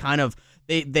that's kind of,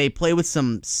 they play with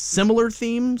some similar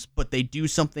themes, but they do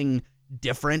something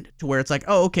different to where it's like,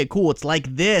 oh, okay, cool. It's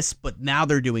like this, but now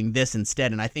they're doing this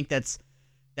instead. And I think that's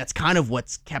kind of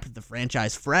what's kept the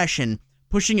franchise fresh, and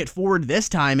pushing it forward this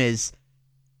time is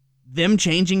them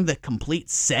changing the complete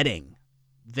setting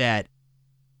that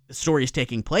the story is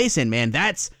taking place in. Man,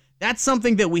 that's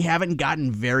something that we haven't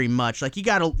gotten very much. Like, you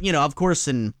gotta, you know, of course,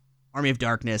 in Army of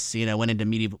Darkness, you know, went into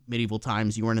medieval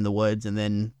times. You weren't in the woods, and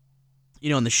then, you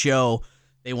know, in the show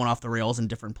they went off the rails in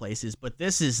different places. But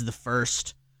this is the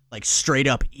first, like, straight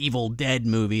up Evil Dead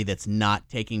movie that's not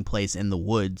taking place in the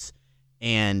woods.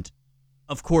 And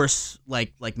of course,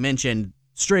 like mentioned,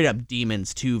 straight up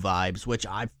Demons 2 vibes, which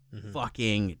I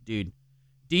fucking, dude,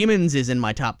 Demons is in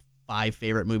my top 5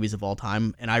 favorite movies of all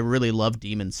time, and I really love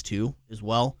Demons 2 as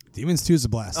well. Demons 2 is a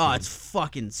blast. Oh, dude. It's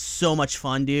fucking so much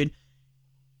fun, dude.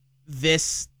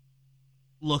 This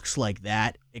looks like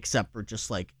that, except for just,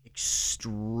 like,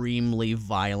 extremely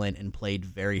violent and played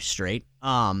very straight.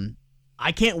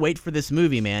 I can't wait for this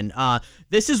movie, man.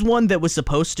 This is one that was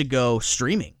supposed to go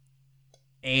streaming,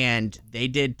 and they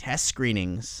did test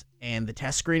screenings, and the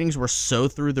test screenings were so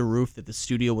through the roof that the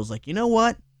studio was like, you know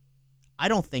what? I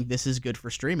don't think this is good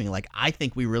for streaming. Like, I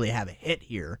think we really have a hit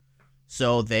here.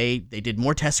 So they did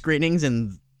more test screenings,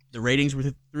 and the ratings were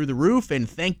through the roof, and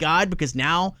thank God, because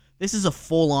now this is a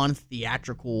full-on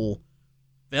theatrical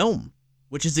film,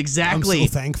 which is exactly... I'm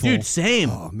so thankful. Dude,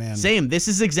 same. Oh, man. Same. This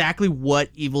is exactly what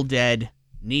Evil Dead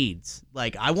needs.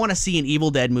 Like, I want to see an Evil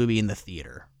Dead movie in the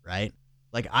theater, right?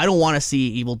 Like, I don't want to see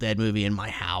an Evil Dead movie in my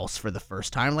house for the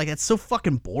first time. Like, that's so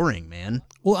fucking boring, man.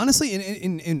 Well, honestly,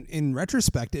 in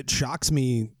retrospect, it shocks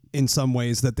me in some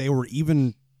ways that they were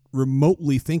even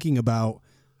remotely thinking about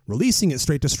releasing it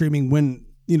straight to streaming when,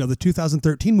 you know, the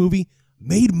 2013 movie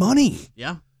made money.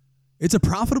 Yeah. It's a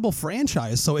profitable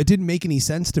franchise, so it didn't make any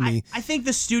sense to me. I think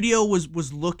the studio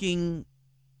was looking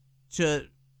to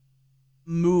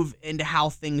move into how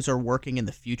things are working in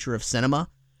the future of cinema.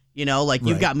 You know, like,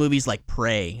 you've got movies like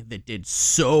Prey that did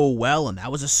so well, and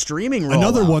that was a streaming rollout.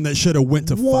 Another one that should have went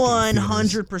to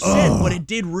 100%, but it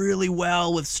did really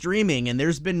well with streaming, and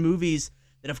there's been movies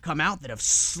that have come out that have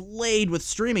slayed with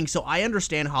streaming, so I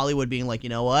understand Hollywood being like, you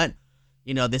know what?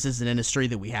 You know, this is an industry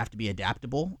that we have to be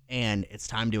adaptable, and it's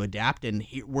time to adapt, and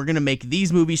we're going to make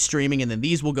these movies streaming, and then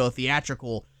these will go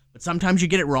theatrical, but sometimes you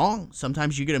get it wrong.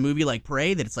 Sometimes you get a movie like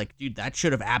Prey that it's like, dude, that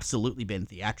should have absolutely been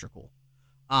theatrical.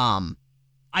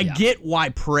 I get why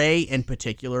Prey in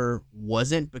particular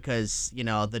wasn't, because, you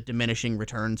know, the diminishing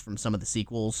returns from some of the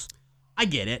sequels. I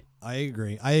get it. I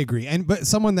agree. But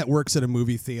someone that works at a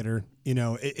movie theater, you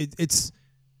know, it's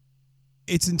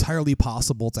entirely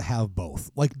possible to have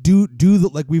both. Like, do the,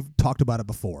 like we've talked about it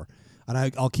before, and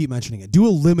I'll keep mentioning it. Do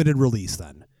a limited release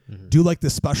then. Mm-hmm. Do like the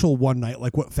special one night,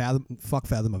 like what Fathom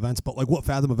Events, but like what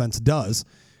Fathom Events does,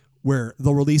 where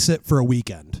they'll release it for a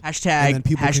weekend.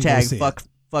 Hashtag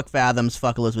fuck Fathoms,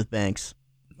 fuck Elizabeth Banks.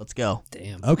 Let's go.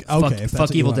 Damn. Okay.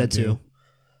 Fuck Evil Dead 2.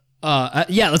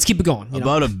 Yeah, let's keep it going.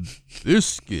 About a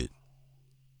biscuit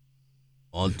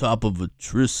on top of a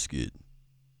Triscuit.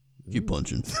 Keep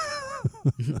punching.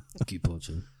 Keep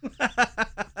punching.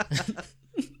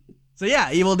 So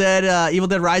yeah, Evil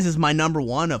Dead Rise is my number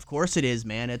one. Of course it is,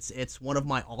 man. It's one of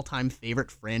my all-time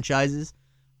favorite franchises.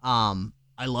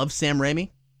 I love Sam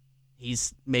Raimi.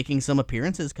 He's making some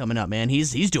appearances coming up, man.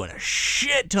 He's doing a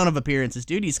shit ton of appearances,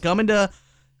 dude. He's coming to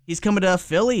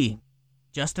Philly.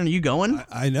 Justin, are you going?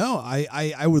 I know.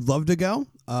 I would love to go.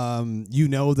 You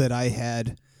know that I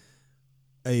had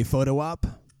a photo op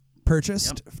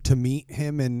purchased to meet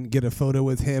him and get a photo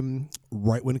with him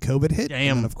right when COVID hit.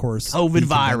 Damn. And of course, COVID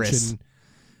virus.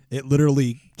 It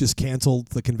literally just canceled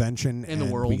the convention In the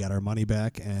and world. we got our money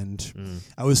back. And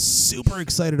I was super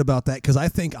excited about that because I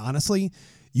think, honestly,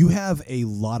 you have a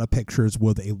lot of pictures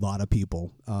with a lot of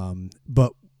people.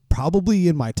 But probably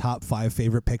in my top 5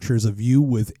 favorite pictures of you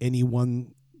with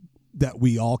anyone that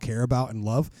we all care about and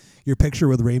love, your picture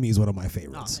with Raimi is one of my Oh,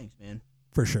 favorites. thanks, man.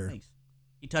 For sure. Thanks.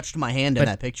 He touched my hand in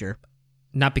that picture.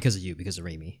 Not because of you, because of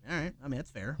Raimi. All right. I mean,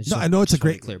 that's fair. No, I know it's a just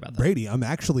wanna be great clear about that. Brady.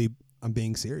 I'm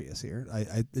being serious here.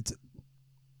 It's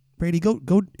Brady. Go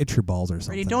itch your balls or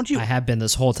something. Brady, I have been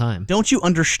this whole time. don't you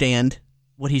understand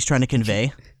what he's trying to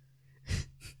convey?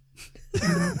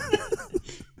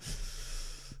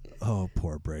 Oh,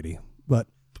 poor Brady. But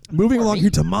moving along here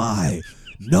to my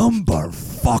number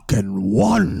fucking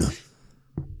 1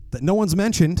 that no one's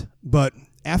mentioned, but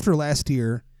after last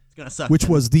year, It's gonna suck. which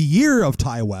was the year of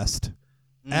Ty West,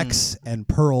 X and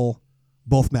Pearl,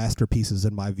 both masterpieces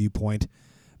in my viewpoint.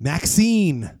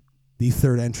 Maxine, the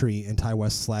 3rd entry in Ty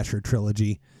West's slasher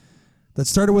trilogy that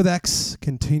started with X,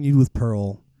 continued with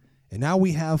Pearl, and now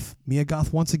we have Mia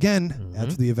Goth once again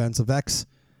after the events of X,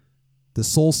 the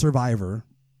sole survivor,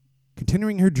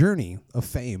 continuing her journey of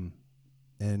fame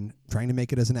and trying to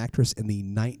make it as an actress in the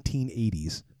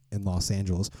 1980s in Los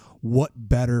Angeles. What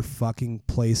better fucking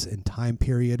place and time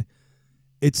period?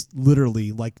 It's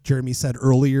literally, like Jeremy said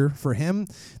earlier, for him,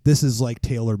 this is like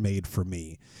tailor-made for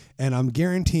me. And I'm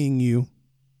guaranteeing you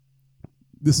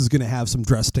this is going to have some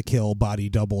Dress to Kill, Body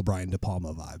Double, Brian De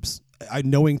Palma vibes.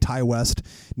 Knowing Ty West,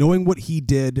 knowing what he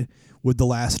did with the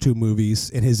last 2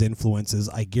 movies and his influences,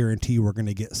 I guarantee we're going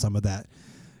to get some of that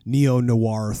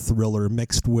neo-noir thriller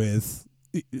mixed with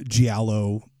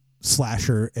giallo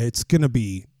slasher. It's going to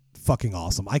be fucking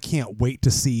awesome. I can't wait to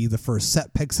see the first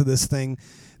set pics of this thing.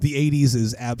 The 80s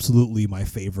is absolutely my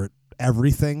favorite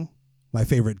everything, my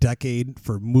favorite decade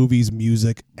for movies,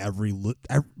 music,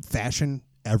 fashion,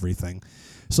 everything.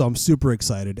 So I'm super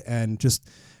excited. And just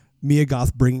Mia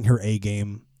Goth bringing her A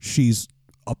game. She's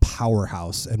a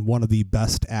powerhouse and one of the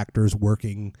best actors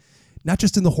working, not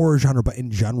just in the horror genre, but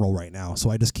in general right now. So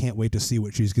I just can't wait to see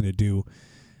what she's going to do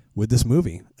with this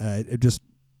movie. It just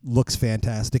looks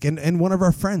fantastic. And one of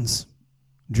our friends,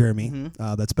 Jeremy,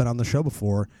 that's been on the show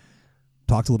before,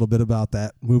 talked a little bit about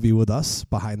that movie with us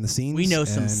behind the scenes. We know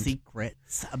some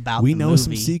secrets about we the know movie.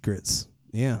 some secrets.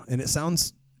 Yeah, and it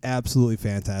sounds absolutely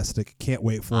fantastic. Can't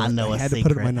wait for it. I know I a had to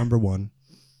put it at my secret. number 1.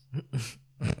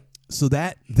 So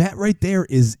that right there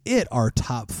is it. Our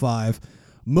top 5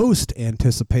 most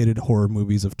anticipated horror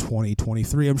movies of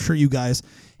 2023. I'm sure you guys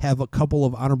have a couple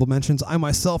of honorable mentions. I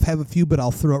myself have a few, but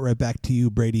I'll throw it right back to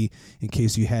you, Brady, in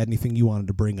case you had anything you wanted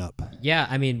to bring up. Yeah,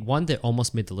 I mean, one that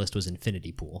almost made the list was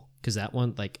Infinity Pool, because that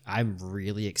one, like, I'm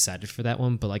really excited for that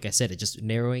one, but like I said, it just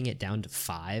narrowing it down to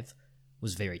 5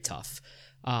 was very tough.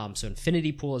 So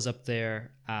Infinity Pool is up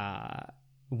there.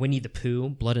 Winnie the Pooh,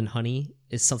 Blood and Honey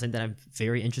is something that I'm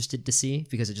very interested to see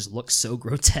because it just looks so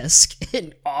grotesque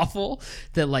and awful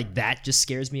that like that just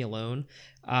scares me alone.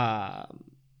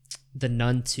 The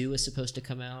Nun 2 is supposed to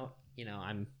come out. You know,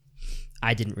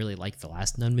 I didn't really like the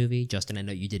last Nun movie. Justin, I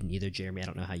know you didn't either. Jeremy, I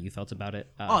don't know how you felt about it.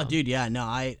 Oh, dude, yeah, no,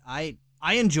 I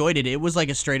enjoyed it. It was like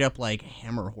a straight up like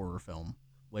Hammer horror film,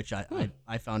 which I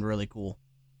found really cool.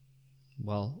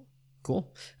 Well,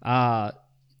 cool. The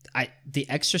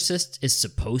Exorcist is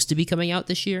supposed to be coming out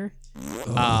this year.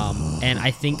 And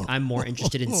I think I'm more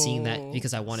interested in seeing that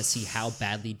because I want to see how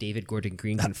badly David Gordon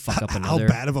Green can fuck up another.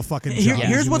 How bad of a fucking job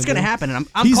Here's what's gonna happen, and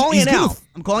I'm calling it now.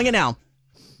 I'm calling it now.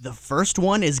 The first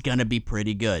one is gonna be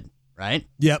pretty good, right?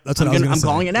 Yep, that's what I was gonna I'm say.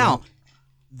 calling it now.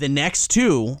 The next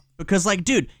 2, because like,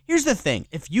 dude, here's the thing: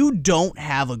 if you don't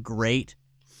have a great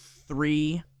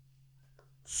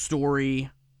 3-story,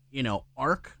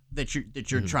 arc that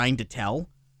you're trying to tell,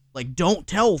 like, don't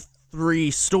tell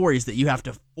 3 stories that you have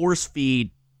to force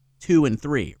feed 2 and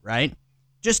 3, right?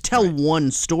 Just tell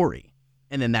one story,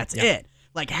 and then that's it.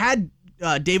 Like, had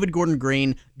David Gordon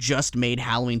Green just made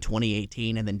Halloween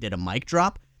 2018 and then did a mic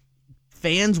drop,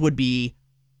 fans would be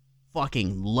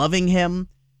fucking loving him.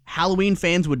 Halloween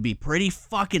fans would be pretty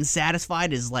fucking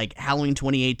satisfied as, like, Halloween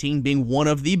 2018 being one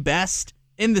of the best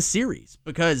in the series,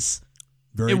 because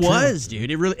Very it true. was, dude.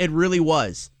 It really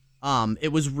was.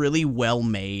 It was really well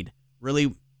made,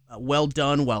 really well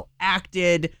done, well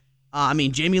acted. I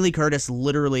mean, Jamie Lee Curtis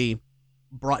literally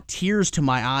brought tears to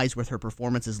my eyes with her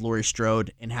performance as Laurie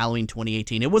Strode in Halloween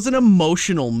 2018. It was an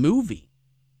emotional movie,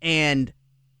 and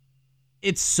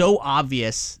it's so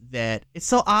obvious that that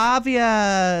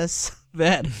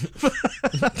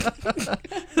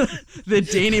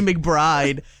Danny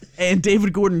McBride and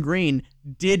David Gordon Green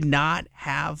did not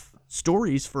have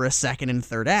stories for a second and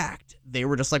third act. they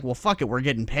were just like, well, fuck it, we're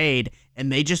getting paid,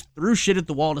 and they just threw shit at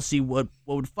the wall to see what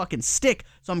would fucking stick.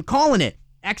 So I'm calling it.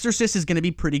 Exorcist is going to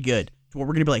be pretty good, to where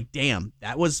we're going to be like, damn,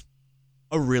 that was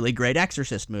a really great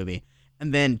Exorcist movie.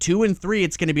 And then 2 and 3,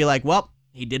 it's going to be like, well,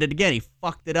 he did it again. He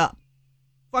fucked it up.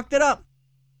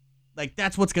 Like,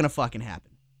 that's what's going to fucking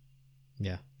happen.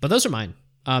 Yeah. But those are mine.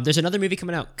 There's another movie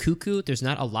coming out, Cuckoo. There's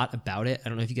not a lot about it. I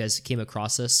don't know if you guys came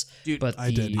across this, dude, but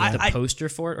the poster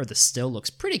for it, or the still, looks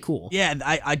pretty cool. Yeah,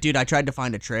 I tried to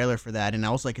find a trailer for that, and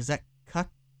I was like, is that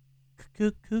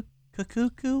cuckoo?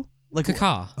 Like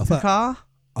Caca?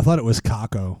 I thought it was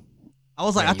Kako. I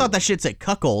was like, I thought that shit said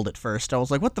cuckold at first. I was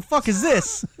like, what the fuck is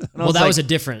this? Well, that was a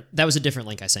different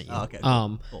link I sent you. Oh, okay.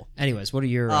 Cool. Anyways, what are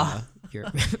your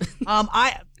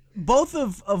both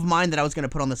of mine that I was going to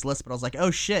put on this list, but I was like, oh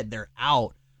shit, they're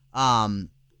out.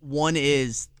 One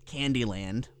is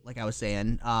Candyland, like I was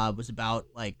saying, was about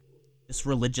like this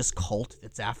religious cult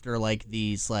that's after like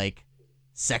these like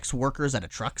sex workers at a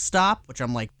truck stop, which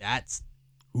I'm like, that's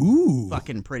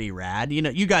fucking pretty rad. You know,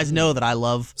 you guys know that I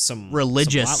love some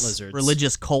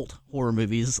religious cult horror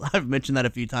movies. I've mentioned that a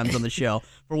few times on the show.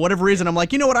 For whatever reason, I'm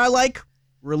like, you know what I like?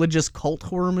 Religious cult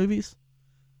horror movies.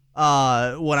 When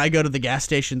I go to the gas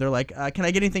station, they're like, can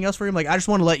I get anything else for you? I'm like, I just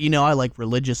want to let you know I like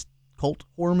religious cult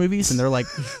horror movies. And they're like,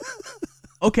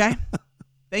 okay,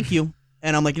 thank you.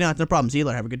 And I'm like, no, it's no problem. See you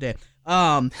later. Have a good day.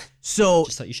 So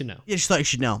just thought you should know. Yeah, just thought you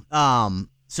should know.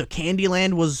 So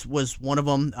Candyland was one of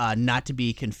them, not to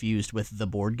be confused with the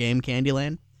board game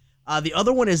Candyland. The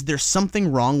other one is There's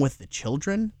Something Wrong with the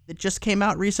Children that just came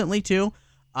out recently too.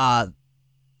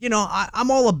 You know, I'm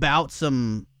all about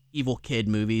some evil kid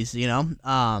movies, you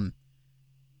know.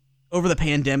 Over the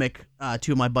pandemic,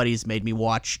 2 of my buddies made me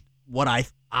watch what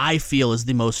I feel is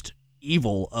the most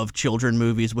evil of children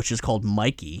movies, which is called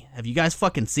Mikey. Have you guys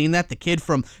fucking seen that?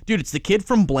 It's the kid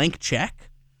from Blank Check.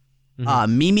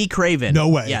 Mimi Craven. No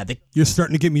way. Yeah, you're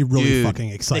starting to get me really fucking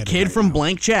excited. The kid right from now.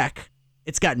 Blank Check.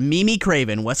 It's got Mimi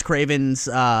Craven, Wes Craven's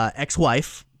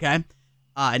ex-wife. Okay,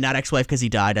 and not ex-wife because he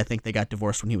died. I think they got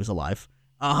divorced when he was alive.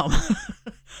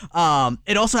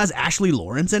 It also has Ashley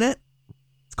Lawrence in it.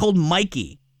 It's called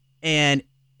Mikey, and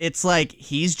it's like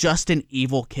he's just an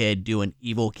evil kid doing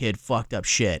evil kid fucked up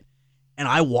shit. And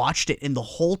I watched it, and the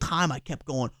whole time I kept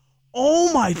going,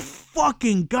 "Oh my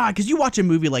fucking god!" Because you watch a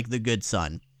movie like The Good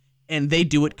Son. And they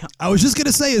do it. I was just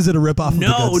gonna say, is it a ripoff?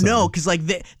 No, because like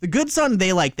the Good Son, they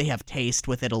have taste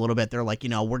with it a little bit. They're like, you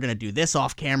know, we're gonna do this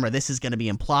off camera. This is gonna be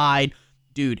implied,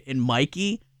 dude. In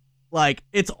Mikey, like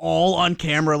it's all on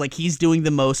camera. Like he's doing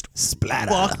the most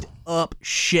splatter, fucked up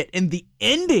shit. And the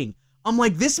ending, I'm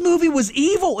like, this movie was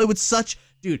evil. It was such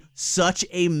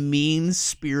a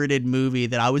mean-spirited movie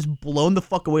that I was blown the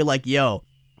fuck away. Like, yo,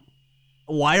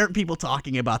 why aren't people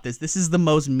talking about this? This is the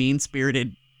most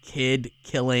mean-spirited kid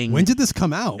killing. When did this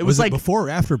come out? It was like before or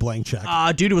after Blank Check?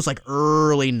 Dude, it was like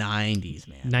early 90s,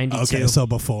 man. 92. Okay, so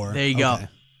before. There you go.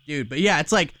 Dude, but yeah,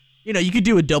 it's like, you know, you could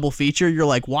do a double feature. You're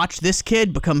like, watch this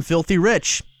kid become filthy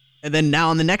rich. And then now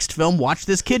in the next film, watch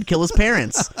this kid kill his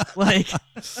parents. Like,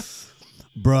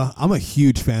 bruh, I'm a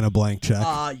huge fan of Blank Check.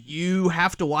 You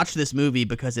have to watch this movie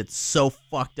because it's so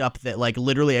fucked up that, like,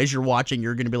 literally as you're watching,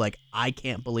 you're going to be like, I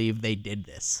can't believe they did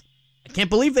this. I can't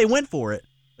believe they went for it.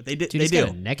 But they did. Dude, he's got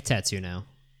a neck tattoo now.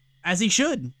 As he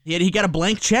should. He got a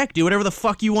blank check. Do whatever the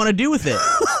fuck you want to do with it.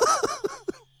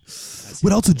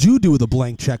 What else did you do with a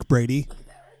blank check, Brady?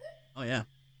 Oh, yeah.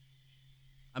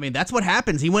 I mean, that's what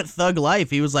happens. He went thug life.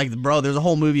 He was like, bro, there's a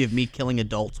whole movie of me killing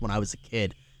adults when I was a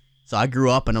kid. So I grew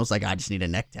up and I was like, I just need a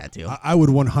neck tattoo. I would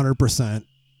 100%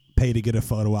 pay to get a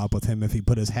photo op with him if he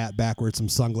put his hat backwards, some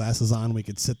sunglasses on. We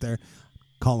could sit there,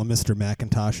 call him Mr.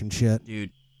 Macintosh and shit. Dude.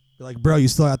 Like, bro, you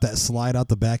still got that slide out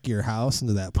the back of your house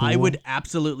into that pool? I would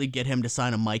absolutely get him to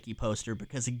sign a Mikey poster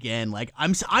because, again, like,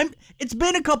 it's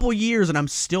been a couple years and I'm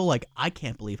still like, I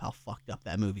can't believe how fucked up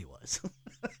that movie was.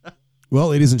 Well,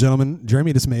 ladies and gentlemen,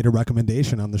 Jeremy just made a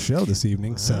recommendation on the show this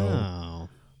evening, so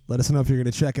let us know if you're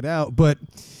going to check it out. But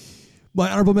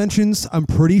my honorable mentions, I'm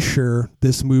pretty sure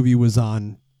this movie was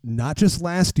on not just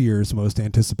last year's most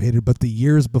anticipated, but the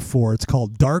years before. It's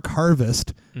called Dark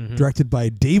Harvest, directed by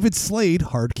David Slade,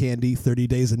 Hard Candy, 30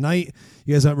 Days a Night.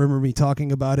 You guys don't remember me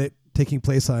talking about it, taking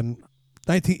place in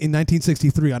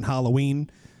 1963 on Halloween.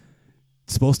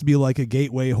 It's supposed to be like a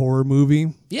gateway horror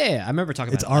movie. Yeah, I remember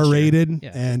talking about it. It's R-rated,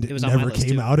 yeah, and it was never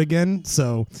came out again.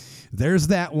 So there's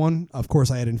that one. Of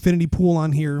course, I had Infinity Pool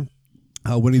on here,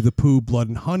 Winnie the Pooh, Blood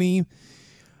and Honey.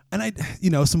 And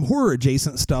some horror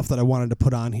adjacent stuff that I wanted to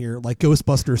put on here, like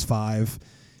Ghostbusters 5.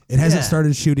 It hasn't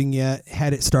started shooting yet.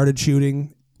 Had it started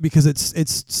shooting, because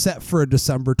it's set for a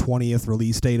December 20th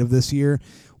release date of this year.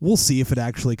 We'll see if it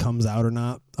actually comes out or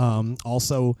not.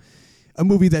 Also, a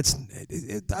movie that's,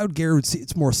 I would guarantee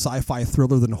it's more sci-fi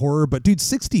thriller than horror. But dude,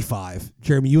 65.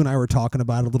 Jeremy, you and I were talking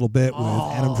about it a little bit with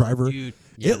Adam Driver. Dude.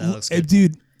 Yeah, that looks good.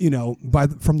 Dude,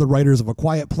 from the writers of A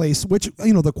Quiet Place, which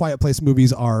the Quiet Place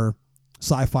movies are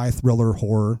sci-fi thriller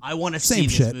horror. I want to Same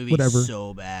see shit, this movie whatever.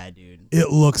 so bad, dude. It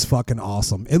looks fucking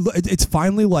awesome. It's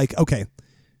finally like, okay,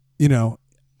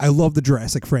 I love the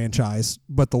Jurassic franchise,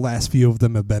 but the last few of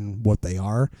them have been what they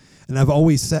are. And I've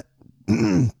always said,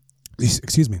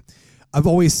 excuse me, I've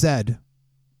always said,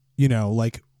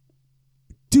 like,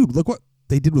 dude, look what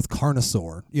they did with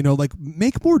Carnosaur. Like,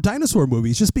 make more dinosaur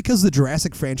movies. Just because the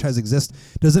Jurassic franchise exists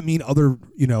doesn't mean other,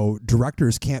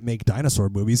 directors can't make dinosaur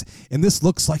movies. And this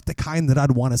looks like the kind that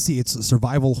I'd want to see. It's a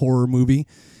survival horror movie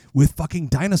with fucking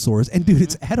dinosaurs. And dude,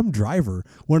 it's Adam Driver,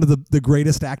 one of the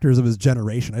greatest actors of his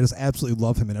generation. I just absolutely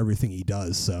love him in everything he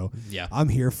does. So yeah, I'm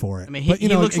here for it. I mean, he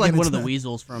looks like one of the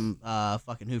weasels from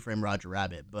fucking Who Framed Roger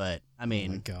Rabbit. But I mean,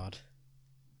 oh my God,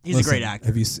 he's a great actor.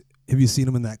 Have you seen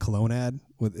him in that cologne ad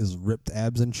with his ripped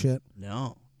abs and shit?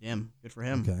 No, damn, good for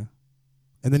him. Okay.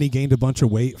 And then he gained a bunch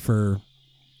of weight for,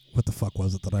 what the fuck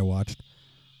was it that I watched?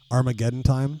 Armageddon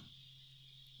Time.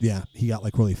 Yeah, he got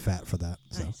like really fat for that.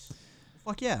 So. Nice.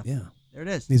 Fuck yeah. Yeah. There it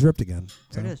is. He's ripped again.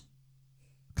 There it is.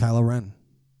 Kylo Ren,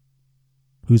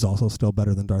 who's also still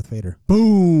better than Darth Vader.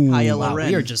 Boom. Kylo wow, Ren.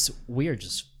 we are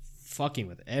just fucking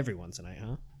with everyone tonight,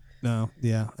 huh? No,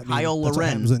 yeah. Kylo that's what Ren.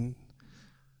 happens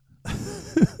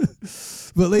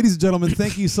But ladies and gentlemen,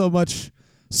 thank you so much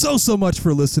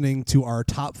for listening to our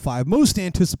top 5 most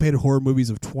anticipated horror movies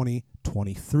of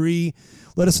 2023.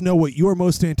 Let us know what you're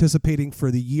most anticipating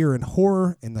for the year in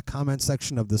horror in the comment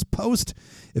section of this post.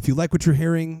 If you like what you're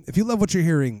hearing, if you love what you're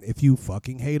hearing, if you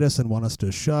fucking hate us and want us to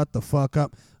shut the fuck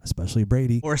up, especially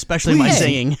Brady. Or especially my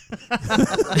singing.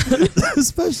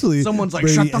 Especially someone's like,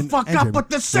 Brady shut the and fuck up Jeremy. with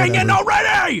the singing Whatever.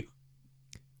 already!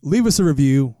 Leave us a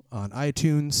review on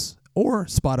iTunes or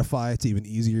Spotify. It's even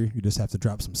easier. You just have to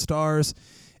drop some stars.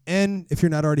 And if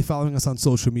you're not already following us on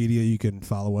social media, you can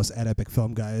follow us at Epic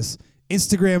Film Guys.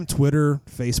 Instagram, Twitter,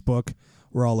 Facebook.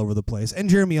 We're all over the place. And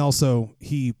Jeremy also,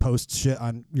 he posts shit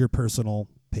on your personal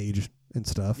page and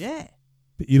stuff. Yeah.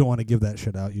 But you don't want to give that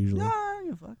shit out usually. No, I don't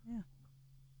give a fuck. Yeah.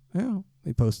 Yeah.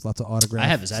 He posts lots of autographs. I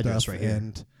have his address stuff right here.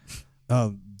 And,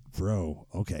 bro,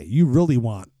 okay. You really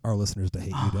want our listeners to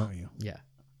hate you, don't you? Yeah.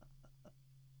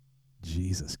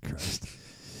 Jesus Christ.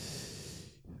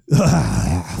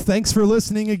 Thanks for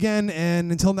listening again.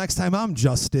 And until next time, I'm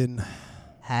Justin.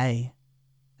 Hi.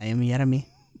 I am Jeremy.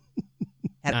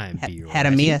 I'm B.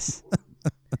 Jeremias.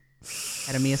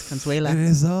 Jeremias Consuela. And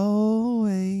as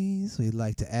always, we'd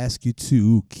like to ask you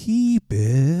to keep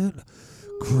it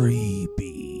creepy.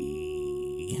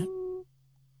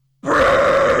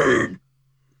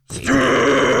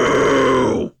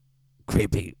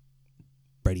 Creepy.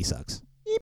 Brady sucks.